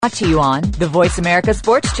Brought to you on the Voice America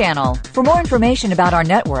Sports Channel. For more information about our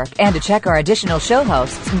network and to check our additional show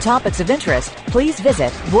hosts and topics of interest, please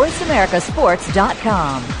visit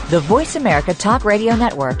voiceamericasports.com. The Voice America Talk Radio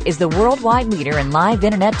Network is the worldwide leader in live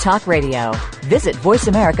Internet talk radio. Visit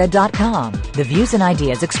voiceamerica.com. The views and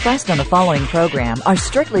ideas expressed on the following program are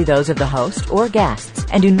strictly those of the host or guests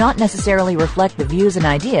and do not necessarily reflect the views and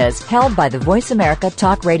ideas held by the Voice America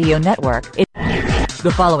Talk Radio Network. The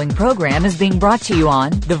following program is being brought to you on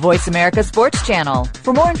the Voice America Sports Channel.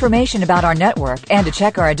 For more information about our network and to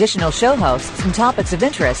check our additional show hosts and topics of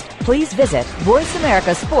interest, please visit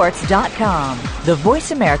voiceamericasports.com. The Voice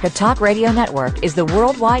America Talk Radio Network is the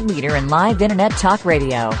worldwide leader in live Internet talk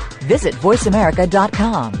radio. Visit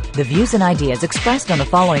voiceamerica.com. The views and ideas expressed on the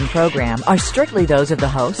following program are strictly those of the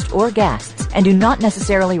host or guests and do not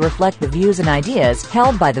necessarily reflect the views and ideas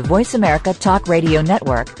held by the Voice America Talk Radio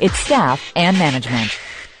Network, its staff, and management.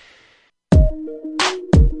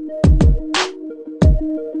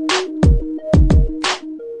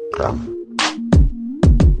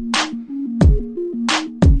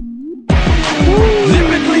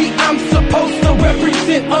 Lyrically, I'm supposed to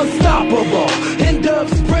represent unstoppable.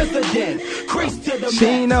 Dub's president,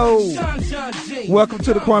 Chino. Welcome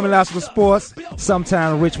to the Kwamie Lassiter Sports.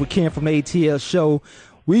 Sometime Rich with Ken from the ATL show.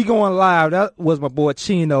 We going live. That was my boy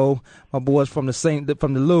Chino. My boys from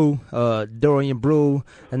the Lou, Dorian Brew,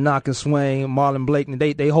 and Knock and Swing, Marlon Blake.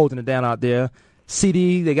 They holding it down out there.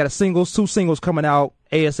 CD, they got two singles coming out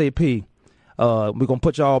ASAP. We're gonna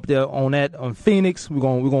put y'all up there on that on Phoenix. We're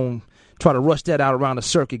gonna try to rush that out around the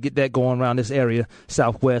circuit, get that going around this area,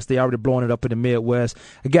 Southwest. They already blowing it up in the Midwest.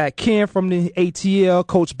 I got Ken from the ATL,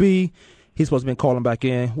 Coach B. He's supposed to be calling back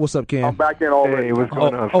in. What's up, Ken? I'm back in already. Hey, what's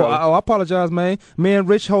going on, I apologize, man. Me and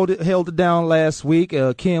Rich held it down last week.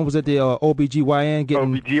 Ken was at the OBGYN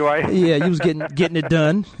getting OBGYN? Yeah, he was getting it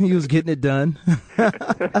done. He was getting it done. Hey,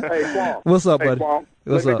 Kwam. What's up, buddy? Kwam.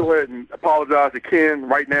 What's Let up? me go ahead and apologize to Ken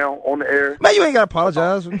right now on the air. Man, you ain't got to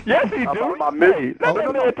apologize. Yes, he do. About my miss. Hey, let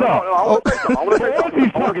that man talk. I want to say something. I want to say something.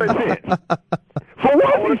 He's talking sense. For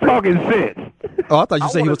once, he's talking sense. Oh, I thought you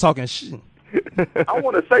said he was talking shit.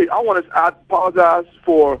 I apologize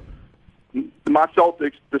for the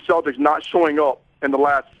Celtics not showing up in the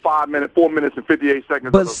last 4 minutes and 58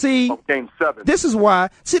 seconds But of Game 7. This is why,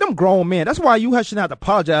 them grown men, that's why you shouldn't have to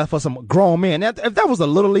apologize for some grown men. If that was a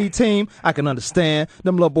little league team, I can understand.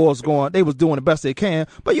 Them little boys they was doing the best they can.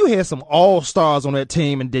 But you had some all-stars on that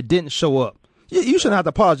team and they didn't show up. You shouldn't have to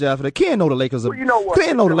apologize for that. Can't know the Lakers. Well, you know what?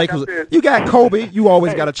 Can't know the Lakers. You got Kobe. You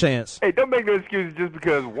always got a chance. Hey, don't make no excuses just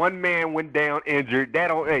because one man went down injured.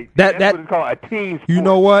 That's what it's called, a team sport.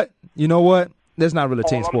 You know what? That's not really a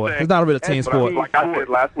team sport. It's not really a team sport. Like I said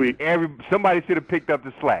last week. Somebody should have picked up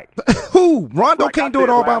the slack. Who? Rondo can't do it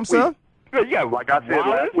all by himself? Yeah, like I said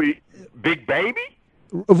last week. Big Baby?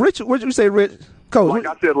 Rich, what did you say, Rich? Coach. Like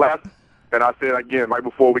I said last, and I said again right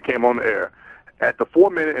before we came on the air. At the 4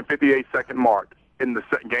 minute and 58 second mark in the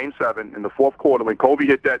Game 7 in the fourth quarter, when Kobe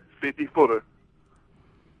hit that 50-footer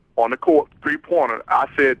on the court, three-pointer, I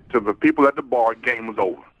said to the people at the bar, game was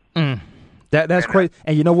over. That's crazy.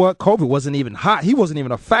 And you know what? Kobe wasn't even hot. He wasn't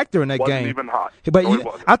even a factor in that game. Wasn't even hot. But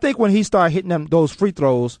No, I think when he started hitting those free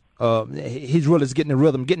throws, he's really getting the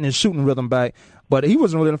rhythm, getting his shooting rhythm back. But he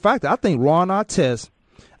wasn't really a factor. I think Ron Artest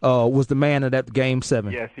was the man of that Game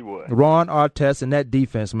 7. Yes, he was. Ron Artest and that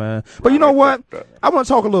defense, man. But you know what? I want to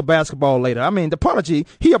talk a little basketball later. I mean, the apology,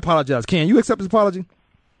 he apologized. Can you accept his apology?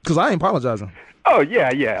 Because I ain't apologizing. Oh,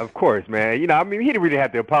 yeah, of course, man. You know, I mean, he didn't really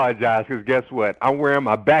have to apologize because guess what? I'm wearing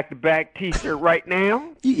my back-to-back T-shirt right now.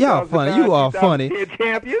 Y'all funny. You are funny.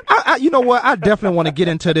 Champions. You know what? I definitely want to get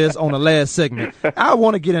into this on the last segment. I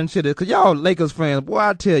want to get into this because y'all Lakers fans, boy,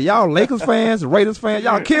 I tell y'all Lakers fans, Raiders fans,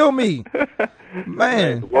 y'all kill me.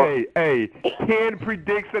 Man. Hey, Ken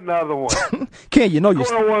predicts another one. Ken, you know your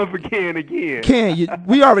stuff. One for Ken again. Ken,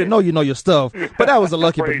 we already know you know your stuff, but that was a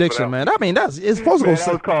lucky prediction, man. I mean, it's supposed to go.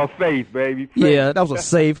 That was called faith, baby. Faith. Yeah, that was a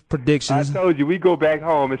safe prediction. I told you, we go back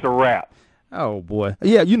home, it's a wrap. Oh boy,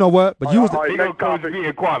 yeah, you know what? But you was the Coach B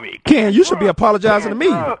and Kwamie. Ken, you should be apologizing to me.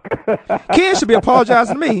 Ken should be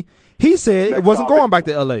apologizing to me. He said it wasn't going back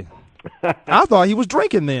to L.A. I thought he was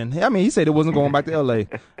drinking then. I mean, he said it wasn't going back to L.A.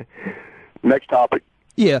 Next topic.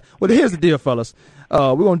 Yeah. Well, here's the deal, fellas.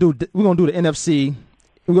 We're gonna do the NFC.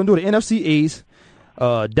 We're gonna do the NFC East.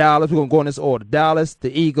 Dallas, we're going to go in this order. Dallas,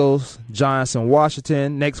 the Eagles, Giants, and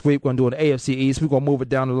Washington. Next week, we're going to do an AFC East. We're going to move it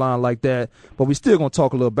down the line like that. But we're still going to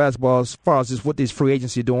talk a little basketball as far as just what these free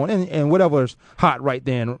agency doing and whatever's hot right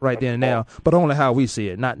then and now, but only how we see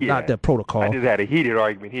it, not the protocol. I just had a heated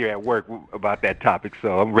argument here at work about that topic,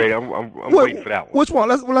 so I'm ready. I'm waiting for that one. Which one?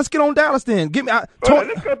 Let's get on Dallas then. Let's go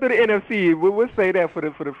through the NFC. We'll say that for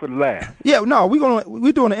the last. Yeah, no,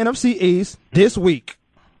 we're doing the NFC East this week.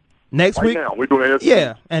 Next week, now, we're doing AFC.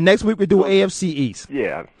 Yeah, and next week we do AFC East.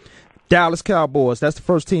 Yeah. Dallas Cowboys, that's the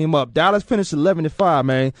first team up. Dallas finished 11-5,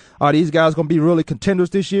 man. Are these guys going to be really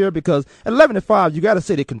contenders this year? Because at 11-5, you got to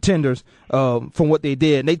say they're contenders from what they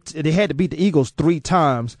did. They had to beat the Eagles 3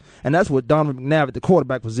 times, and that's with Donovan McNabb at the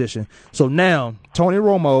quarterback position. So now, Tony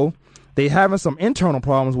Romo, they having some internal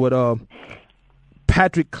problems with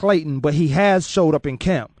Patrick Clayton, but he has showed up in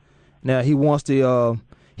camp. Now, he wants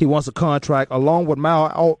a contract along with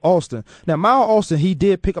Miles Austin. Now, Miles Austin, he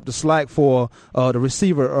did pick up the slack for the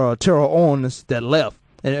receiver, Terrell Owens, that left.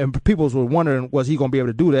 And people were wondering, was he going to be able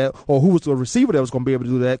to do that? Or who was the receiver that was going to be able to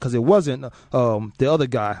do that? Because it wasn't the other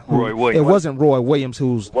guy. Roy Williams. It wasn't Roy Williams,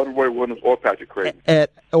 who's... wasn't Roy Williams or Patrick Clayton.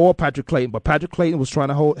 Or Patrick Clayton. But Patrick Clayton was trying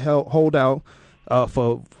to hold out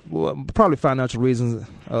for probably financial reasons,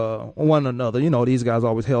 one or another. You know, these guys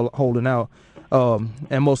always holding out.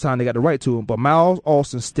 And most time they got the right to him. But Miles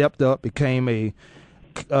Austin stepped up, became a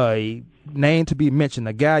name to be mentioned,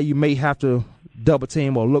 a guy you may have to double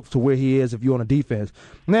team or look to where he is if you're on a defense.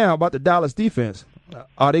 Now, about the Dallas defense,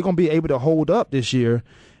 are they going to be able to hold up this year?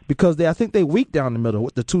 Because I think they weak down the middle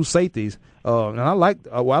with the 2 safeties. And I like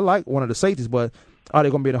one of the safeties, but are they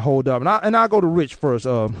going to be able to hold up? And I'll go to Rich first.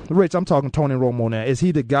 Rich, I'm talking Tony Romo now. Is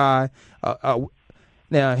he the guy?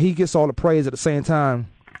 Now, he gets all the praise at the same time.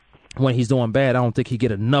 When he's doing bad, I don't think he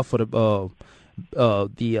get enough of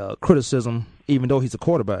the criticism, even though he's a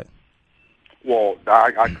quarterback. Well,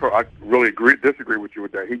 I really disagree with you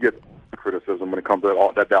with that. He gets criticism when it comes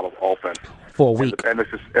to that Dallas offense for a week, and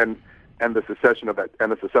the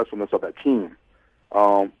successfulness of that team.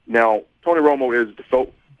 Now, Tony Romo is the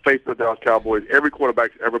face of the Dallas Cowboys. Every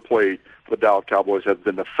quarterback ever played for the Dallas Cowboys has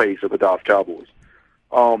been the face of the Dallas Cowboys.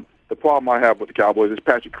 The problem I have with the Cowboys is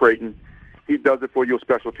Patrick Clayton. He does it for you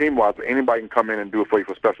special team-wise, but anybody can come in and do it for you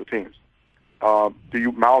for special teams.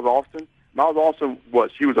 Miles Austin? Miles Austin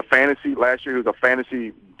was a fantasy last year. He was a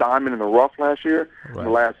fantasy diamond in the rough last year. Right. In the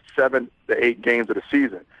last 7 to 8 games of the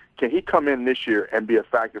season. Can he come in this year and be a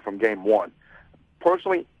factor from game 1?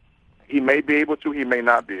 Personally, he may be able to. He may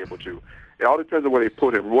not be able to. It all depends on where they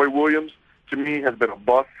put him. Roy Williams, to me, has been a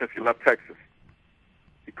bust since he left Texas.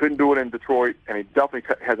 He couldn't do it in Detroit, and he definitely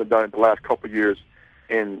hasn't done it the last couple of years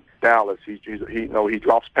in Dallas. He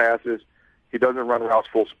drops passes. He doesn't run routes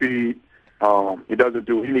full speed. He doesn't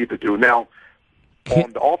do what he needs to do. Now,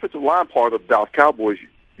 on the offensive line part of the Dallas Cowboys,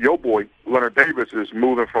 your boy Leonard Davis is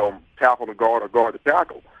moving from tackle to guard or guard to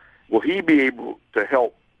tackle. Will he be able to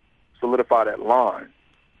help solidify that line?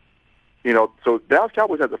 You know, so Dallas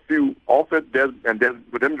Cowboys has a few offense,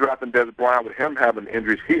 with them drafting Dez Bryant, with him having the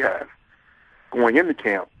injuries he has going into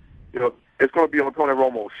camp. You know, it's going to be on Tony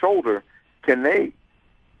Romo's shoulder. Can they,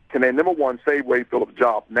 number one, save Wade Phillips'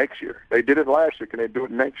 job next year? They did it last year. Can they do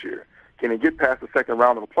it next year? Can they get past the second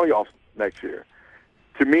round of the playoffs next year?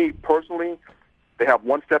 To me, personally, they have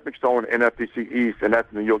one stepping stone in NFC East, and that's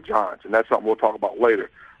the New York Giants, and that's something we'll talk about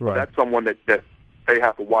later. Right. That's someone that they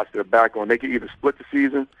have to watch their back on. They can either split the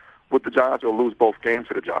season with the Giants or lose both games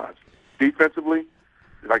to the Giants. Defensively,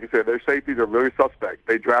 like I said, their safeties are very suspect.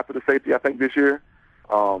 They drafted a safety, I think, this year,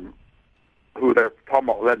 who they're talking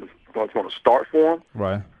about letting going to start for them.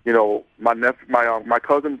 Right. You know, my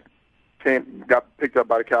cousin got picked up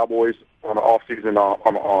by the Cowboys on the offseason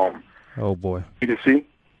oh boy. You can see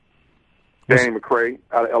Danny McCray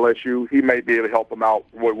out of LSU. He may be able to help them out.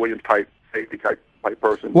 Roy Williams type safety type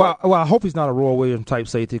person. Well, I hope he's not a Roy Williams type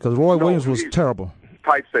safety because Roy Williams was terrible.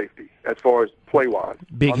 Type safety as far as play wise.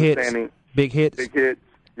 Big hits.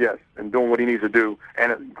 Yes, and doing what he needs to do.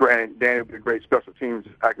 And Danny would be a great special teams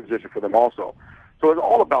acquisition for them also. So it's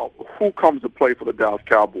all about who comes to play for the Dallas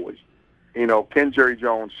Cowboys. You know, can Jerry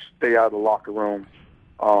Jones stay out of the locker room,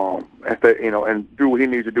 and do what he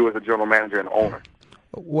needs to do as a general manager and owner?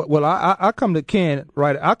 Well, I come to Ken,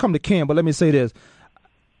 right? I come to Ken, but let me say this: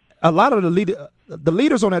 a lot of the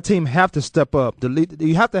leaders on that team have to step up.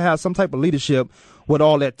 You have to have some type of leadership with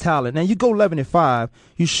all that talent. Now you go 11-5,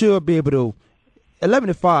 you should be able to.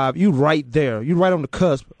 11-5, you right there. You right on the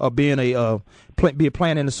cusp of being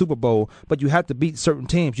playing in the Super Bowl. But you have to beat certain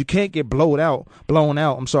teams. You can't get blown out.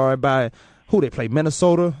 By who they played.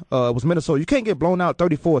 Minnesota. It was Minnesota. You can't get blown out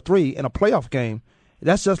 34-3 in a playoff game.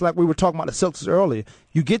 That's just like we were talking about the Celtics earlier.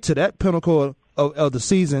 You get to that pinnacle of the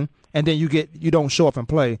season, and then you don't show up and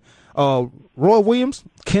play. Roy Williams,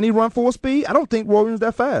 can he run full speed? I don't think Roy Williams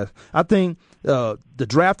that fast. I think the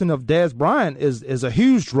drafting of Dez Bryant is a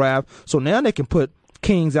huge draft. So now they can put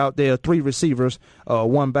Kings out there, 3 receivers,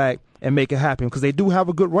 1 back, and make it happen because they do have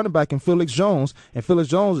a good running back in Felix Jones. And Felix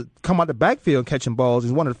Jones come out the backfield catching balls.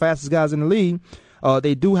 He's one of the fastest guys in the league.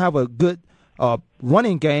 They do have a good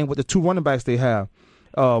running game with the 2 running backs they have.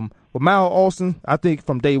 With Miles Austin, I think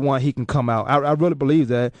from day one he can come out. I really believe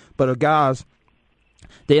that. But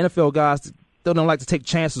the NFL guys, they don't like to take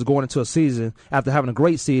chances going into a season after having a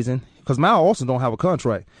great season because Miles Austin don't have a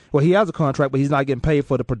contract. Well, he has a contract, but he's not getting paid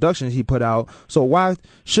for the production he put out. So why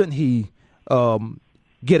shouldn't he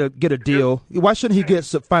get a deal? Why shouldn't he get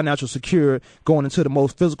financial secure going into the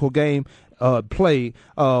most physical game played?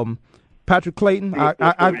 Patrick Clayton,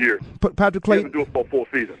 Patrick Clayton, do it for a full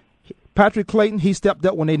season. Patrick Clayton, he stepped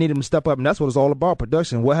up when they needed him to step up, and that's what it's all about,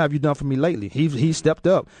 production. What have you done for me lately? He stepped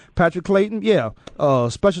up. Patrick Clayton,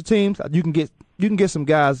 special teams, you can get some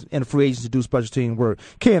guys in the free agents to do special team work.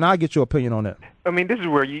 Ken, I'll get your opinion on that. I mean, this is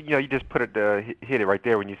where you just put it hit it right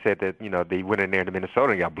there when you said that they went in there to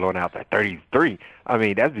Minnesota and got blown out by 33. I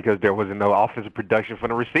mean, that's because there wasn't no offensive production from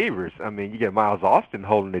the receivers. I mean, you get Miles Austin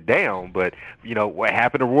holding it down, but what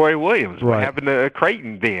happened to Roy Williams? What happened to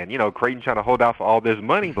Creighton then? Creighton trying to hold out for all this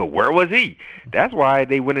money, but where was he? That's why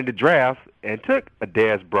they went in the draft and took a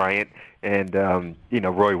Dez Bryant. And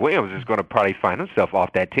Roy Williams is going to probably find himself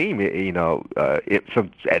off that team,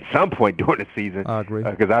 at some point during the season. I agree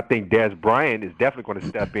because I think Dez Bryant is definitely going to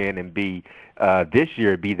step in and be this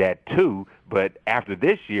year be that 2, but after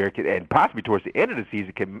this year and possibly towards the end of the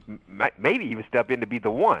season can maybe even step in to be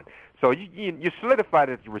the 1. So you solidified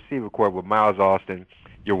it at the receiver corps with Miles Austin,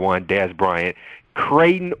 your 1, Dez Bryant.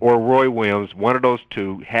 Creighton or Roy Williams, one of those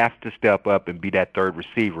 2 has to step up and be that 3rd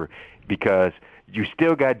receiver because you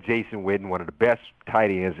still got Jason Witten, one of the best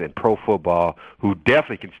tight ends in pro football, who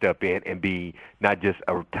definitely can step in and be not just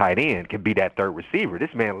a tight end, can be that 3rd receiver.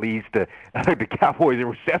 This man leads the Cowboys in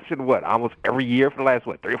reception, almost every year for the last,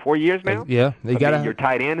 3 or 4 years now? Yeah. Your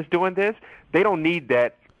tight end is doing this. They don't need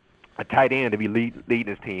a tight end to be leading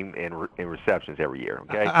his team in receptions every year,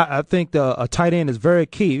 okay? I think a tight end is very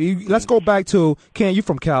key. Let's go back to, Ken, you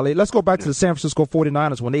from Cali. Let's go back to the San Francisco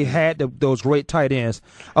 49ers when they had those great tight ends.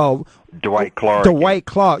 Dwight Clark.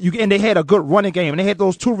 And they had a good running game, and they had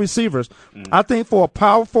those 2 receivers. I think for a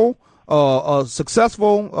powerful,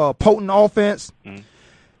 successful, potent offense,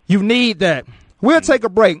 you need that. We'll take a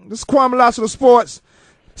break. This is Kwamie Lassiter Sports.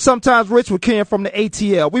 Sometimes Rich with Ken from the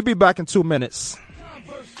ATL. We'll be back in 2 minutes.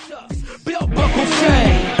 Belt buckle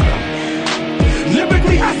chain.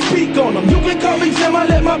 Lyrically, I speak on them. You can call me Jim, I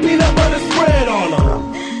let my peanut butter spread on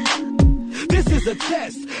them. This is a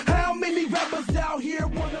test. How many rappers out here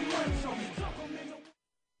want to munch on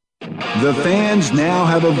me? The fans now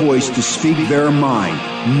have a voice to speak their mind.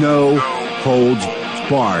 No holds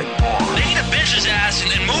barred. They need to bench his ass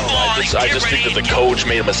and move on. I just think that the coach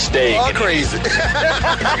made a mistake. All crazy.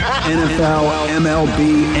 NFL,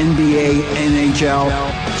 MLB, NBA, NHL.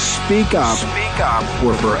 Speak up.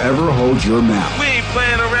 Or forever hold your mouth. We ain't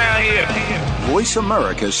playing around here. Voice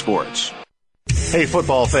America Sports. Hey,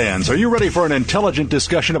 football fans, are you ready for an intelligent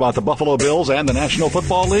discussion about the Buffalo Bills and the National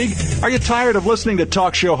Football League? Are you tired of listening to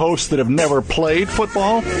talk show hosts that have never played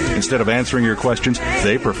football? Instead of answering your questions,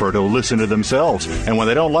 they prefer to listen to themselves. And when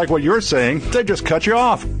they don't like what you're saying, they just cut you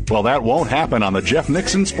off. Well, that won't happen on the Jeff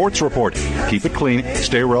Nixon Sports Report. Keep it clean,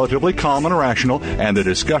 stay relatively calm and rational, and the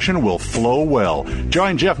discussion will flow well.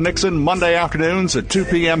 Join Jeff Nixon Monday afternoons at 2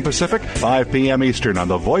 p.m. Pacific, 5 p.m. Eastern on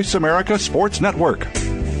the Voice America Sports Network.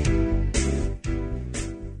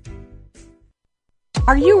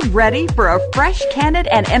 Are you ready for a fresh, candid,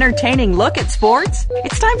 and entertaining look at sports?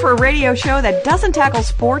 It's time for a radio show that doesn't tackle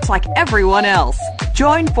sports like everyone else.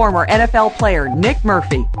 Join former NFL player Nick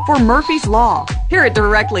Murphy for Murphy's Law. Hear it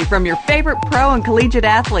directly from your favorite pro and collegiate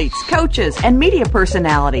athletes, coaches, and media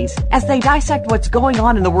personalities as they dissect what's going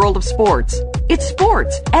on in the world of sports. It's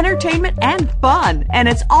sports, entertainment, and fun, and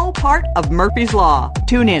it's all part of Murphy's Law.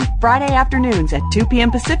 Tune in Friday afternoons at 2 p.m.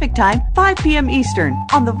 Pacific Time, 5 p.m. Eastern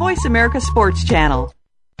on the Voice America Sports Channel.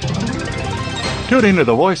 Tune in to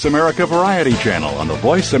the Voice America Variety Channel on the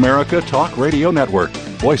Voice America Talk Radio Network.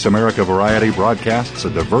 Voice America Variety broadcasts a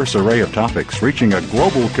diverse array of topics reaching a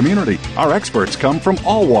global community. Our experts come from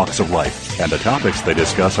all walks of life, and the topics they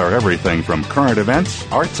discuss are everything from current events,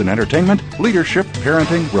 arts and entertainment, leadership,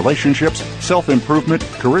 parenting, relationships, self-improvement,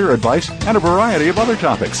 career advice, and a variety of other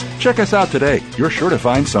topics. Check us out today. You're sure to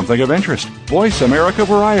find something of interest. Voice America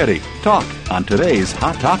Variety. Talk on today's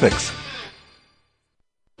hot topics.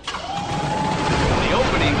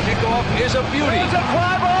 Is a beauty. It's a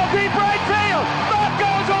fly ball deep right field.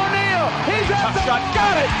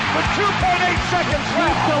 got it with 2.8 seconds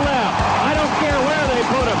left to left. I don't care where they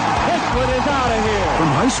put him. This one is out of here.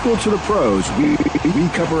 From high school to the pros, we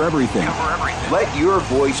cover everything. Let your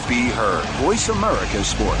voice be heard. Voice America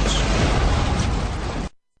Sports.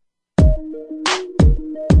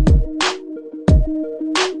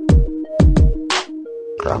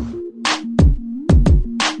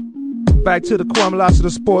 Back to the Kwamie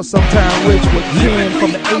Lassiter Sports Sometime Rich with Ken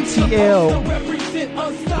from the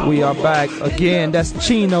ATL. We are back again. That's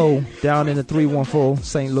Chino down in the 314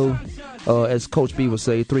 St. Louis, as Coach B would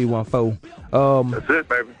say, 314. That's it,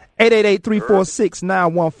 baby.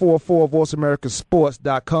 888-346-9144,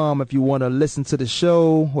 voiceamericasports.com. If you want to listen to the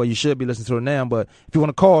show, well, you should be listening to it now, but if you want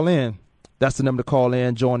to call in, that's the number to call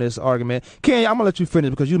in, join this argument. Ken, I'm going to let you finish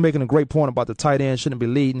because you're making a great point about the tight end shouldn't be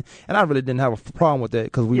leading, and I really didn't have a problem with that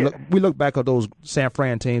because we look back at those San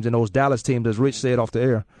Fran teams and those Dallas teams, as Rich said off the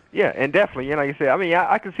air. Yeah, and definitely, like you said, I mean,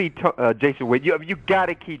 I can see Jason Witten. You got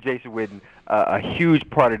to keep Jason Witten a huge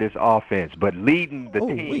part of this offense, but leading the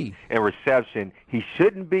team in reception, he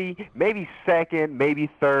shouldn't be. Maybe second, maybe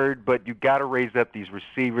third, but you got to raise up these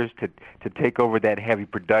receivers to take over that heavy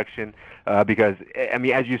production because, I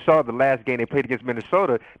mean, as you saw the last game they played against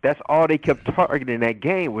Minnesota, that's all they kept targeting in that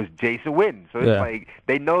game was Jason Witten. So it's like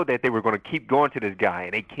they know that they were going to keep going to this guy,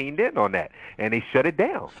 and they keyed in on that, and they shut it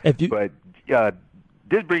down. This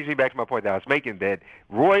brings me back to my point that I was making, that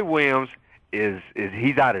Roy Williams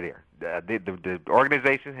he's out of there. The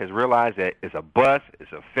organization has realized that it's a bust,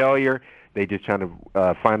 it's a failure. They're just trying to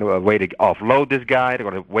find a way to offload this guy. They're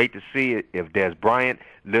going to wait to see if Des Bryant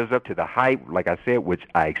lives up to the hype, like I said, which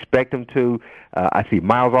I expect him to. I see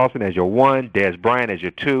Miles Austin as your 1, Des Bryant as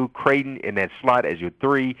your 2, Creighton in that slot as your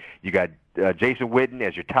 3. You got Jason Witten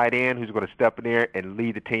as your tight end, who's going to step in there and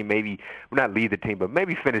lead the team. Maybe not lead the team, but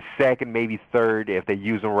maybe finish second, maybe third if they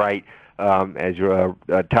use him right as your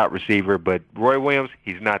top receiver. But Roy Williams,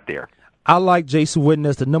 he's not there. I like Jason Witten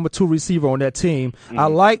as the number 2 receiver on that team. Mm-hmm. I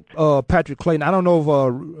like Patrick Clayton. I don't know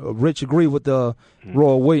if Rich agreed with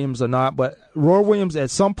Roy Williams or not, but Roy Williams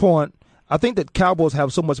at some point, I think that Cowboys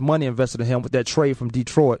have so much money invested in him with that trade from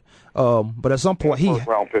Detroit. But at some point, he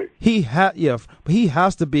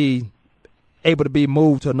has to be able to be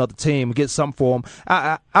moved to another team and get something for him.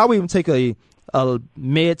 I would even take a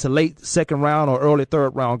mid to late second round or early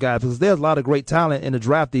third round guy because there's a lot of great talent in the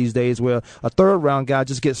draft these days where a third round guy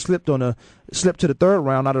just gets slipped to the third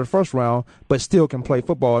round out of the first round but still can play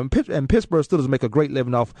football. And Pittsburgh still does make a great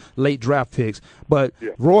living off late draft picks. But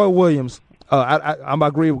Roy Williams, I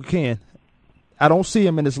agree with Ken. I don't see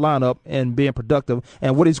him in this lineup and being productive.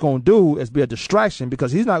 And what he's going to do is be a distraction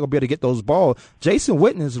because he's not going to be able to get those balls. Jason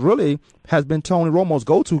Witten has been Tony Romo's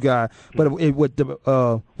go-to guy. But with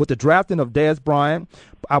the drafting of Des Bryant,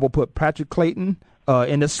 I will put Patrick Clayton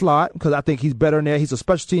in the slot because I think he's better in there. He's a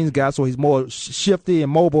special teams guy, so he's more shifty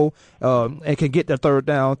and mobile and can get the third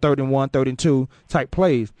down, 3rd and 1, 3rd and 2 type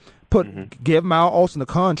plays. Give Miles Austin the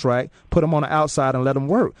contract, put him on the outside, and let him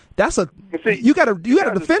work. You got to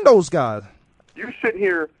defend those guys. You're sitting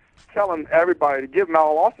here telling everybody to give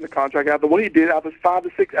Miles Austin a contract after what he did after 5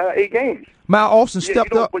 to 6 out of 8 games. Miles Austin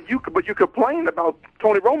stepped up. But you complain about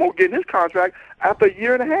Tony Romo getting his contract after a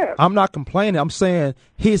year and a half. I'm not complaining. I'm saying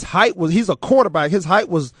he's a quarterback. His height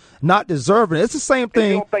was not deserving. It's the same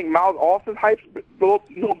thing. You don't think Miles Austin's hype's a little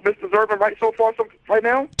misdeserving right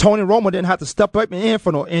now? Tony Romo didn't have to step up in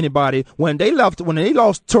for anybody. When they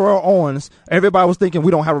lost Terrell Owens, everybody was thinking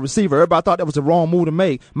we don't have a receiver. Everybody thought that was the wrong move to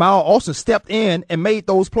make. Miles Austin stepped in and made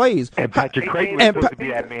those plays. And Patrick Creighton was supposed to be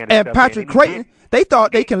that man. And Patrick Creighton, they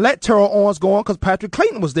thought they can let Terrell Owens go on because Patrick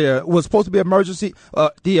Clayton was there. Was supposed to be the emergence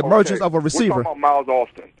of a receiver. We're talking about Miles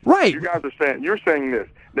Austin. Right. You're saying this.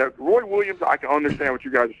 That Roy Williams, I can understand what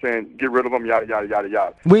you guys are saying. Get rid of him, yada, yada, yada,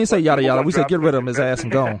 yada. We didn't say yada, yada. We said get rid of him, his ass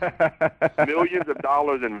and gone. Millions of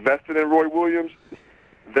dollars invested in Roy Williams.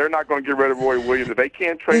 They're not going to get rid of Roy Williams. If they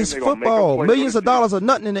can't trade him, they're going to make him play. Millions of dollars are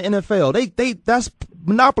nothing in the NFL. That's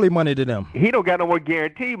monopoly money to them. He don't got no more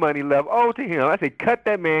guarantee money left owed to him. I say cut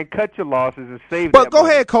that man, cut your losses, and save but that go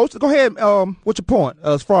money. ahead, Coach. Go ahead. What's your point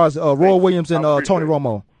as far as Roy Williams and Tony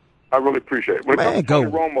Romo? I really appreciate it. When it comes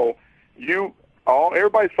to Tony Romo,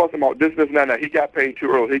 everybody's fussing about this, and that. He got paid too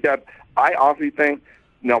early. I honestly think,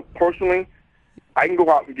 now personally, I can go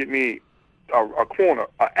out and get me a corner,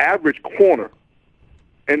 an average corner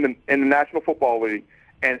in the National Football League,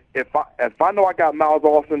 and if I know I got Miles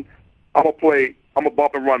Austin, I'm gonna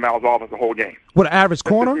bump and run Miles Austin the whole game. What an average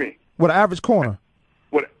corner? What an average corner?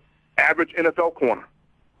 What average NFL corner?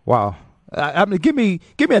 Wow. I mean, give me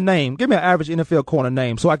a name. Give me an average NFL corner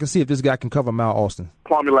name so I can see if this guy can cover Mal Austin.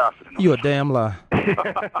 Kwamie Lassiter. You a damn lie.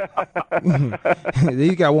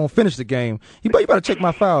 These guys won't finish the game. You better check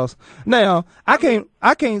my files. Now, I can't.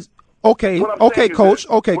 Okay, coach.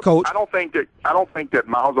 I don't think that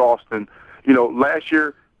Miles Austin, last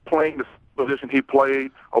year playing the position he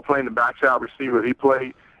played or playing the backside receiver he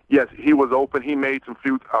played, yes, he was open. He made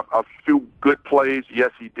a few good plays.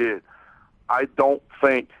 Yes, he did. I don't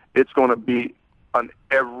think it's going to be an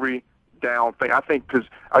every down thing. I think because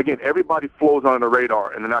again, everybody flows under the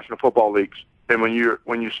radar in the National Football Leagues, and when you're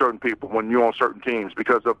certain people, when you're on certain teams,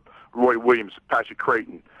 because of Roy Williams, Patrick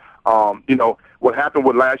Creighton. What happened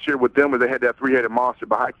with last year with them was they had that three-headed monster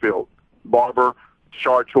behind field: Barber,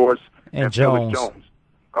 Charchoice, and Felix Jones.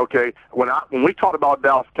 Okay, when we talked about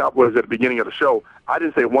Dallas Cowboys at the beginning of the show, I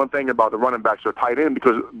didn't say one thing about the running backs or tight end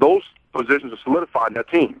because those positions are solidified in that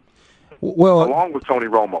team. Well, along with Tony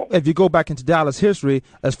Romo. If you go back into Dallas history,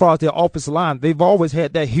 as far as their offensive line, they've always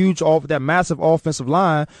had that massive offensive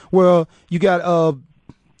line where you got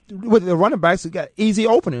with the running backs, you got easy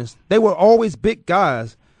openings. They were always big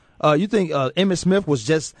guys. You think Emmitt Smith was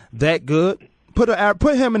just that good? Put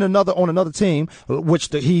him on another team, which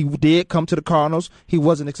he did come to the Cardinals. He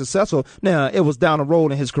wasn't successful. Now it was down the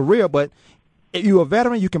road in his career, but if you're a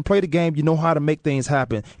veteran, you can play the game. You know how to make things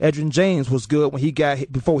happen. Edgerrin James was good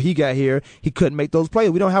before he got here. He couldn't make those plays.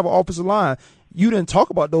 We don't have an offensive line. You didn't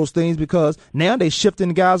talk about those things because now they're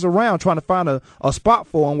shifting guys around, trying to find a spot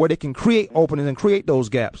for them where they can create openings and create those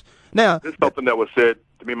gaps. Now, this is something that was said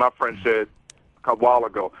to me. My friend said a while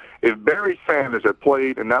ago. If Barry Sanders had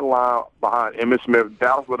played in that line behind Emmitt Smith,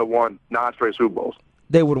 Dallas would have won 9 straight Super Bowls.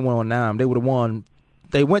 They would have won 9. They would have won.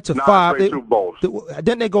 They went to 9 5 straight Super Bowls.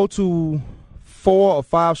 Didn't they go to 4 or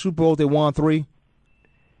 5 Super Bowls? They won 3.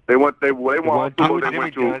 They won 2. They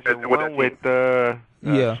went to one with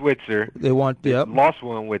Switzer. They won. Yeah. Lost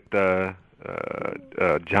one with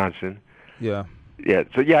Johnson. Yeah. Yeah.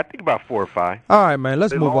 So I think about 4 or 5. All right, man.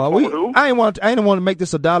 Let's move on. I didn't want to make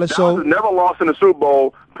this a Dallas show. Never lost in the Super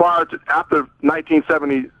Bowl after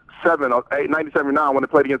 1977 or 1979 when they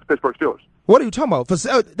played against the Pittsburgh Steelers. What are you talking about?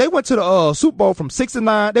 They went to the Super Bowl from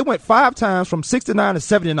 69. They went 5 times from 69 to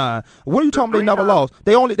 79. What are you talking about? They never lost.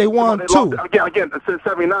 They won 2. Again, since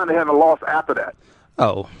 79, they haven't lost after that.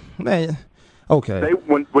 Oh, man. Okay.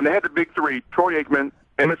 When they had the big 3, Troy Aikman,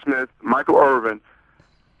 Emmitt Smith, Michael Irvin,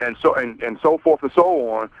 and so forth and so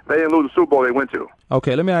on, they didn't lose the Super Bowl they went to.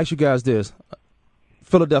 Okay, let me ask you guys this: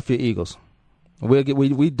 Philadelphia Eagles. We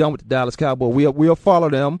done with the Dallas Cowboys. We'll follow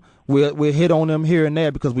them. We'll hit on them here and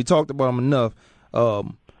there because we talked about them enough. But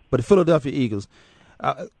the Philadelphia Eagles,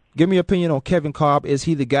 give me your opinion on Kevin Kolb. Is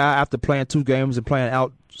he the guy after playing 2 games and playing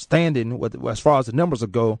outstanding as far as the numbers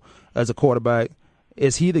go as a quarterback?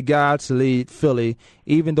 Is he the guy to lead Philly,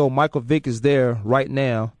 even though Michael Vick is there right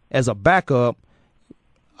now as a backup,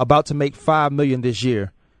 about to make $5 million this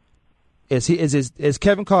year? Is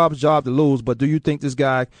Kevin Kolb's job to lose, but do you think this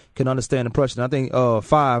guy can understand the pressure? I think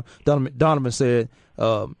Donovan said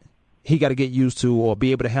he got to get used to or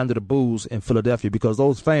be able to handle the boos in Philadelphia because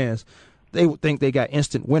those fans, they think they got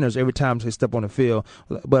instant winners every time they step on the field.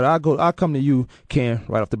 But I'll come to you, Ken,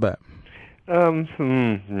 right off the bat.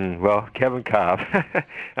 Well, Kevin Kolb.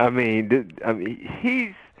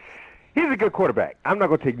 He's a good quarterback. I'm not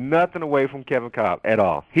going to take nothing away from Kevin Kolb at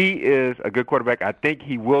all. He is a good quarterback. I think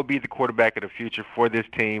he will be the quarterback of the future for this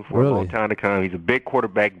team for a long time to come. He's a big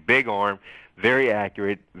quarterback, big arm, very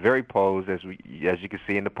accurate, very posed, as you can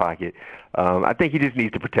see in the pocket. I think he just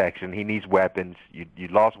needs the protection. He needs weapons. You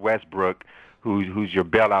lost Westbrook, who's your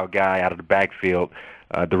bailout guy out of the backfield.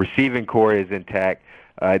 The receiving core is intact.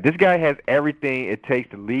 This guy has everything it takes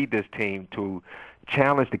to lead this team to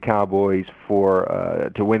challenge the Cowboys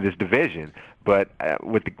to win this division. But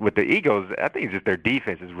with the Eagles, I think it's just their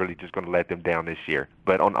defense is really just going to let them down this year.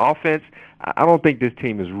 But on offense, I don't think this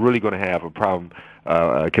team is really going to have a problem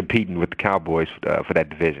competing with the Cowboys for that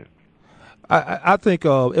division. I think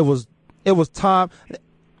it was time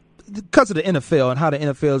because of the NFL and how the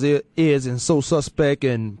NFL is and so suspect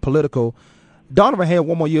and political. Donovan had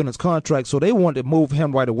 1 more year in his contract, so they wanted to move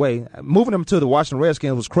him right away. Moving him to the Washington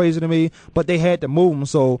Redskins was crazy to me, but they had to move him,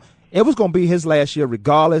 so it was going to be his last year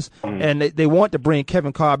regardless, and they want to bring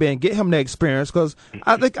Kevin Kolb in, get him the experience, because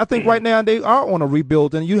I think right now they are on a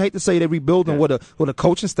rebuild, and you hate to say they're rebuilding with a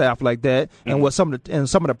coaching staff like that, and with some of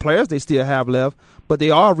the players they still have left, but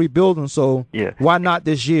they are rebuilding, so why not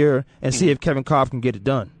this year and see if Kevin Kolb can get it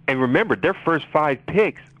done? And remember, their first 5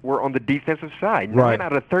 picks were on the defensive side. 9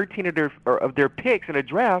 out of 13 of their picks in the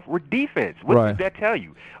draft were defense. What does that tell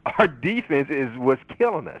you? Our defense is what's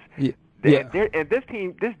killing us. Yeah. And this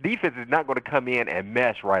defense is not going to come in and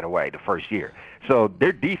mesh right away the first year. So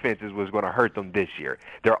their defense was going to hurt them this year.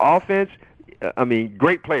 Their offense,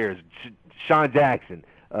 great players, Sean Jackson,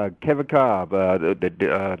 Kevin Cobb,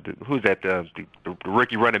 who's that? The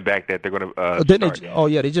rookie running back that they're going to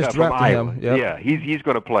they just drafted him. Yep. Yeah, he's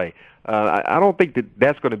going to play. I don't think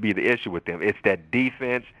that's going to be the issue with them. It's that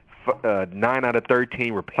defense. 9 out of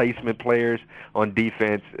 13 replacement players on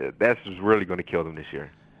defense. That's really going to kill them this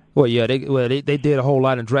year. Well, yeah, they did a whole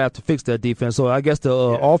lot in draft to fix that defense. So I guess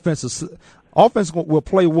the offense will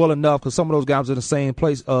play well enough because some of those guys are in the same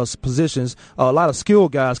positions. A lot of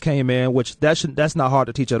skilled guys came in, which that's not hard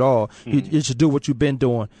to teach at all. Mm-hmm. You should do what you've been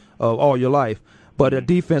doing all your life. But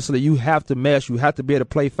defensively, you have to mesh. You have to be able to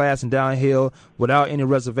play fast and downhill without any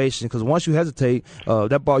reservation. Because once you hesitate,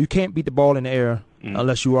 that ball, you can't beat the ball in the air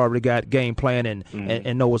unless you already got game plan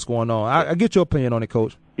and know what's going on. I get your opinion on it,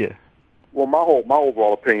 Coach. Yeah. Well, my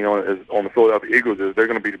overall opinion on the Philadelphia Eagles is they're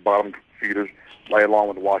going to be the bottom feeders, right along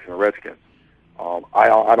with the Washington Redskins.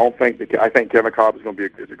 I think Kevin Cobb is going to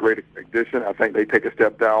be a great addition. I think they take a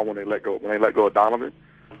step down when they let go of Donovan.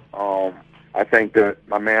 I think that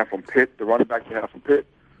my man from Pitt, the running back they have from Pitt,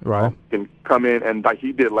 right, can come in and like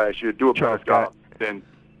he did last year, do a better job than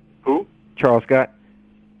who? Charles Scott,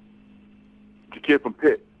 the kid from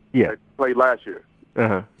Pitt. Yeah, that played last year.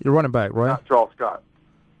 You're running back, right? Not Charles Scott,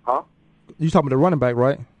 huh? You talking about the running back,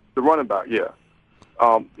 right? The running back, yeah.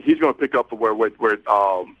 He's going to pick up where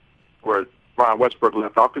Brian Westbrook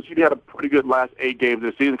left off because he had a pretty good last 8 games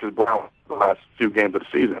of the season because Brown the last few games of the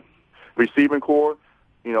season. Receiving core,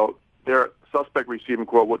 they're suspect receiving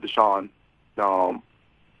core with Deshaun. My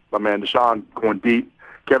man Deshaun going deep.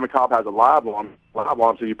 Kevin Cobb has a live arm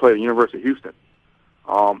since he played at the University of Houston.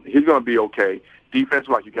 He's going to be okay. Defense,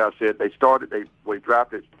 like you guys said, they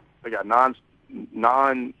drafted. They got nine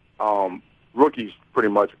rookies pretty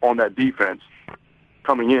much on that defense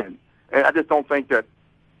coming in, and I just don't think that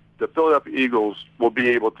the Philadelphia Eagles will be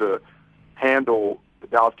able to handle the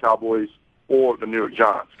Dallas Cowboys or the New York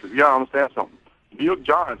Giants because you got to understand something. New York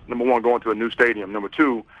Giants, number one, going to a new stadium. Number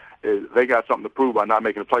two, is they got something to prove by not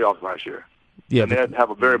making the playoffs last year. Yeah, and they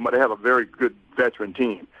have a very good veteran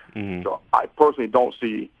team. Mm-hmm. So I personally don't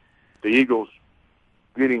see the Eagles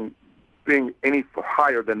being any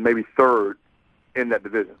higher than maybe third in that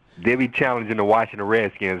division. They'll be challenging the Washington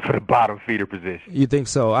Redskins for the bottom feeder position. You think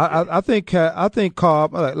so? I think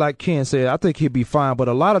Cobb, like Ken said, I think he'd be fine. But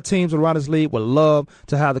a lot of teams around this league would love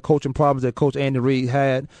to have the coaching problems that Coach Andy Reid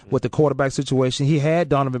had with the quarterback situation. He had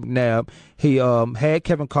Donovan McNabb. He had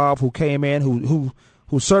Kevin Cobb, who came in,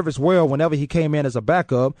 who serviced well whenever he came in as a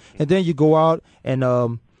backup. And then you go out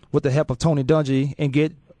and with the help of Tony Dungy and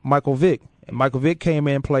get Michael Vick. And Michael Vick came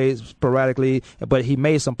in and played sporadically, but he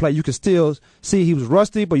made some play. You can still see he was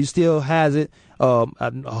rusty, but he still has it. A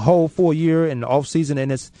whole full year in the offseason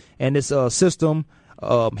in this system.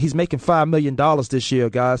 He's making $5 million this year,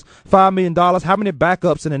 guys. $5 million. How many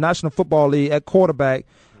backups in the National Football League at quarterback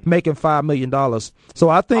making $5 million? So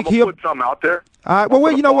I think he'll put something out there. All right. Well,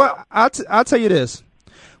 wait. You know what? I'll tell you this.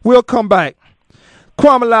 We'll come back.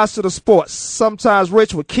 Kwamie Lassiter Sports. Sometimes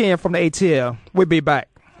Rich with Ken from the ATL. We'll be back.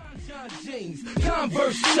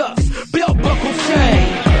 Converse chucks, belt buckle chain.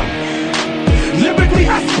 Lyrically,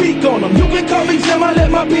 I speak on them. You can call me Jim, I let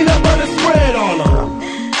my peanut butter spread on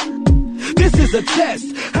them. This is a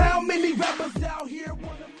test. How many rappers out here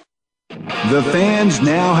wanna... The fans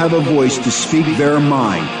now have a voice to speak their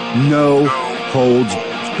mind. No holds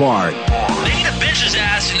barred. They need to bench his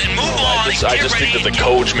ass and then move on. I just think that the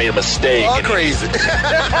coach made a mistake. All crazy.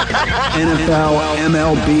 NFL,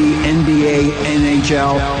 MLB, NBA,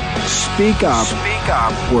 NHL. Speak up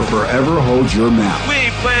or forever hold your mouth. We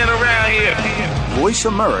ain't playing around here. Voice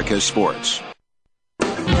America Sports.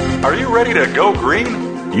 Are you ready to go green?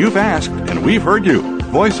 You've asked, and we've heard you.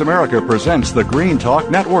 Voice America presents the Green Talk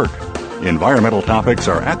Network. Environmental topics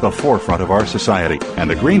are at the forefront of our society, and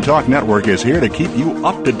the Green Talk Network is here to keep you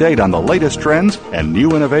up to date on the latest trends and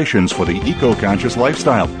new innovations for the eco-conscious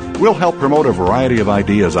lifestyle. We'll help promote a variety of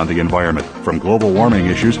ideas on the environment, from global warming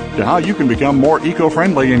issues to how you can become more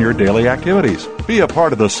eco-friendly in your daily activities. Be a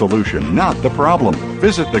part of the solution, not the problem.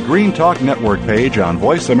 Visit the Green Talk Network page on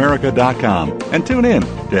voiceamerica.com and tune in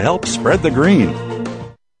to help spread the green.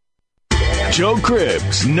 Joe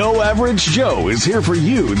Cribbs, No Average Joe, is here for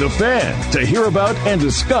you, the fan, to hear about and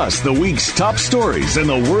discuss the week's top stories in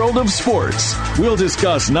the world of sports. We'll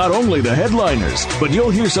discuss not only the headliners, but you'll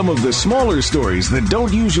hear some of the smaller stories that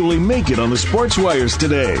don't usually make it on the sports wires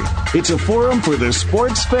today. It's a forum for the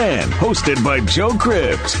sports fan, hosted by Joe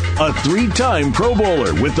Cribbs, a 3-time Pro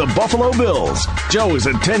Bowler with the Buffalo Bills. Joe is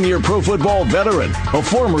a 10-year pro football veteran, a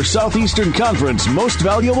former Southeastern Conference Most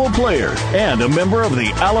Valuable Player, and a member of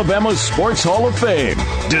the Alabama Sports Hall of Fame.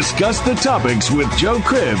 Discuss the topics with Joe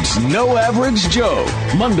Cribbs, No Average Joe.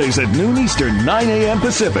 Mondays at noon Eastern, 9 a.m.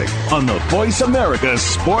 Pacific on the Voice America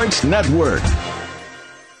Sports Network.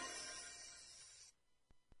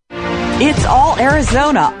 It's all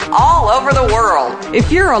Arizona, all over the world.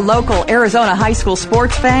 If you're a local Arizona high school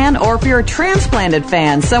sports fan, or if you're a transplanted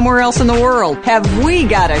fan somewhere else in the world, have we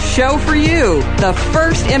got a show for you. The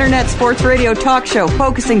first internet sports radio talk show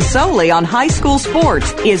focusing solely on high school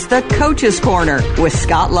sports is The Coach's Corner with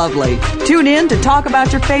Scott Lovely. Tune in to talk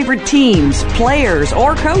about your favorite teams, players,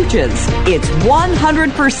 or coaches. It's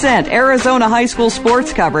 100% Arizona high school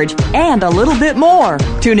sports coverage and a little bit more.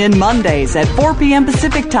 Tune in Mondays at 4 p.m.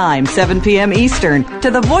 Pacific Time, 7 p.m. Eastern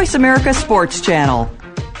to the Voice America Sports Channel.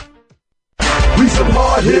 We some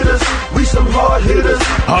hard hitters. We some hard hitters.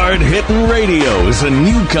 Hard Hittin' Radio is a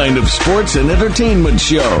new kind of sports and entertainment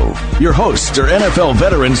show. Your hosts are NFL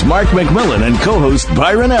veterans Mark McMillan and co-host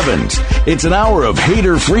Byron Evans. It's an hour of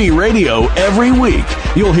hater-free radio every week.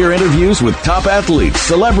 You'll hear interviews with top athletes,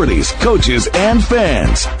 celebrities, coaches, and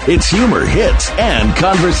fans. It's humor, hits, and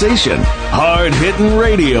conversation. Hard Hittin'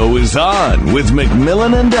 Radio is on with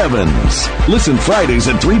McMillan and Evans. Listen Fridays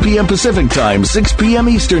at 3 p.m. Pacific Time, 6 p.m.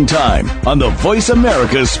 Eastern Time on the Voice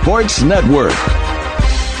America Sports Network.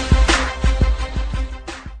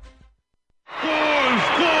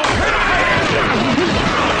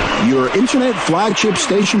 Your internet flagship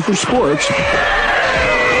station for sports.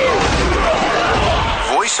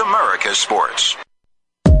 Voice America Sports.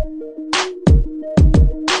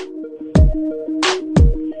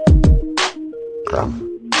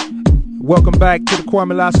 Welcome back to the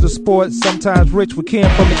Kwamie Lassiter Sports. Sometimes Rich with Ken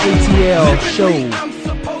from the ATL show.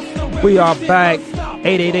 We are back.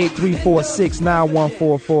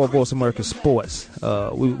 888-346-9144, Voice America Sports.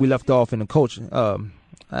 We left off in the coaching. I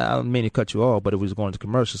don't mean to cut you off, but it was going to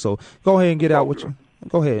commercial. So go ahead and get out with you.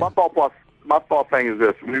 Go ahead. My thought thing is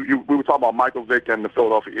this: we were talking about Michael Vick and the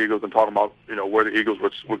Philadelphia Eagles, and talking about where the Eagles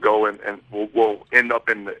would go and will end up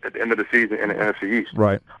at the end of the season in the NFC East.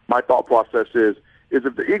 Right. My thought process is if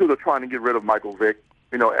the Eagles are trying to get rid of Michael Vick,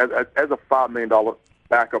 as a $5 million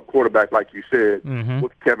backup quarterback, like you said,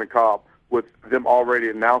 with Kevin Kolb, with them already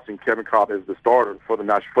announcing Kevin Kolb as the starter for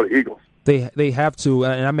the Eagles. They have to,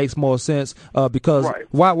 and that makes more sense because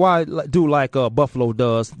why do like Buffalo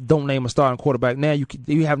does? Don't name a starting quarterback. Now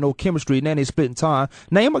you have no chemistry. Now they're splitting time.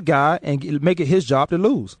 Name a guy and make it his job to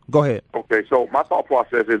lose. Go ahead. Okay, so my thought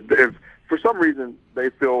process is if for some reason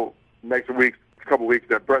they feel next couple weeks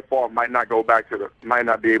that Brett Favre might not be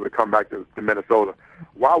able to come back to Minnesota,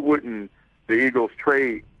 why wouldn't the Eagles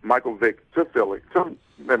trade Michael Vick to Philly, to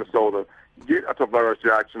Minnesota, get a Tavares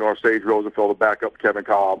Jackson or Sage Rosenfeld to back up Kevin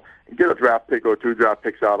Kolb, and get a draft pick or 2 draft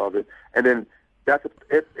picks out of it? And then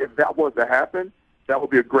if that was to happen, that would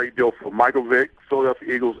be a great deal for Michael Vick,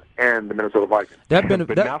 Philadelphia Eagles, and the Minnesota Vikings.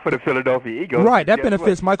 But not for the Philadelphia Eagles. Right, that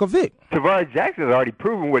benefits Michael Vick. Tavares Jackson has already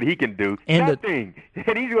proven what he can do. And and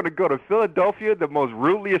he's going to go to Philadelphia, the most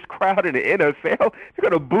ruthless crowd in the NFL. They're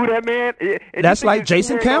going to boo that man. And that's like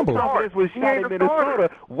Jason Campbell. Was shot in Minnesota.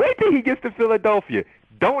 Wait till he gets to Philadelphia.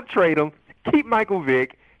 Don't trade him. Keep Michael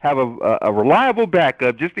Vick. Have a reliable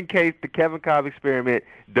backup just in case the Kevin Kolb experiment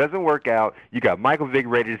doesn't work out. You got Michael Vick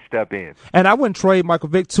ready to step in. And I wouldn't trade Michael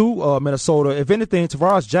Vick to Minnesota. If anything,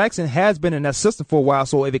 Tavares Jackson has been in that system for a while.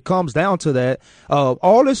 So if it comes down to that,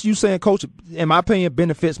 all this you saying, Coach, in my opinion,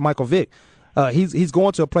 benefits Michael Vick. He's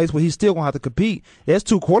going to a place where he's still going to have to compete. There's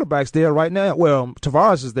 2 quarterbacks there right now. Well,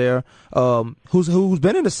 Tavares is there, who's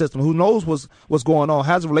been in the system, who knows what's going on,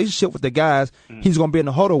 has a relationship with the guys he's going to be in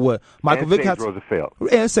the huddle with. Michael Vick Sage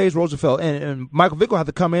Rosenfeld. And Michael Vick will have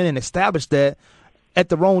to come in and establish that at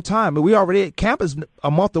the wrong time. But we already at camp is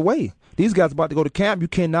a month away. These guys are about to go to camp. You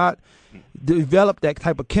cannot develop that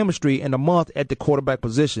type of chemistry in a month at the quarterback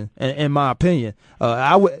position, in my opinion.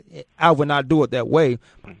 I would not do it that way.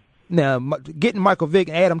 Now, getting Michael Vick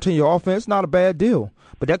and add him to your offense is not a bad deal,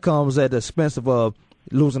 but that comes at the expense of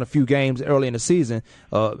losing a few games early in the season.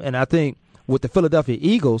 And I think with the Philadelphia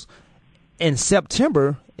Eagles, in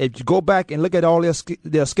September, if you go back and look at all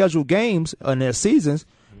their scheduled games and their seasons,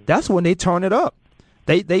 that's when they turn it up.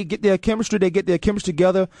 They get their chemistry. They get their chemistry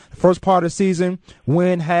together. The first part of the season,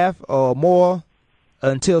 win half or more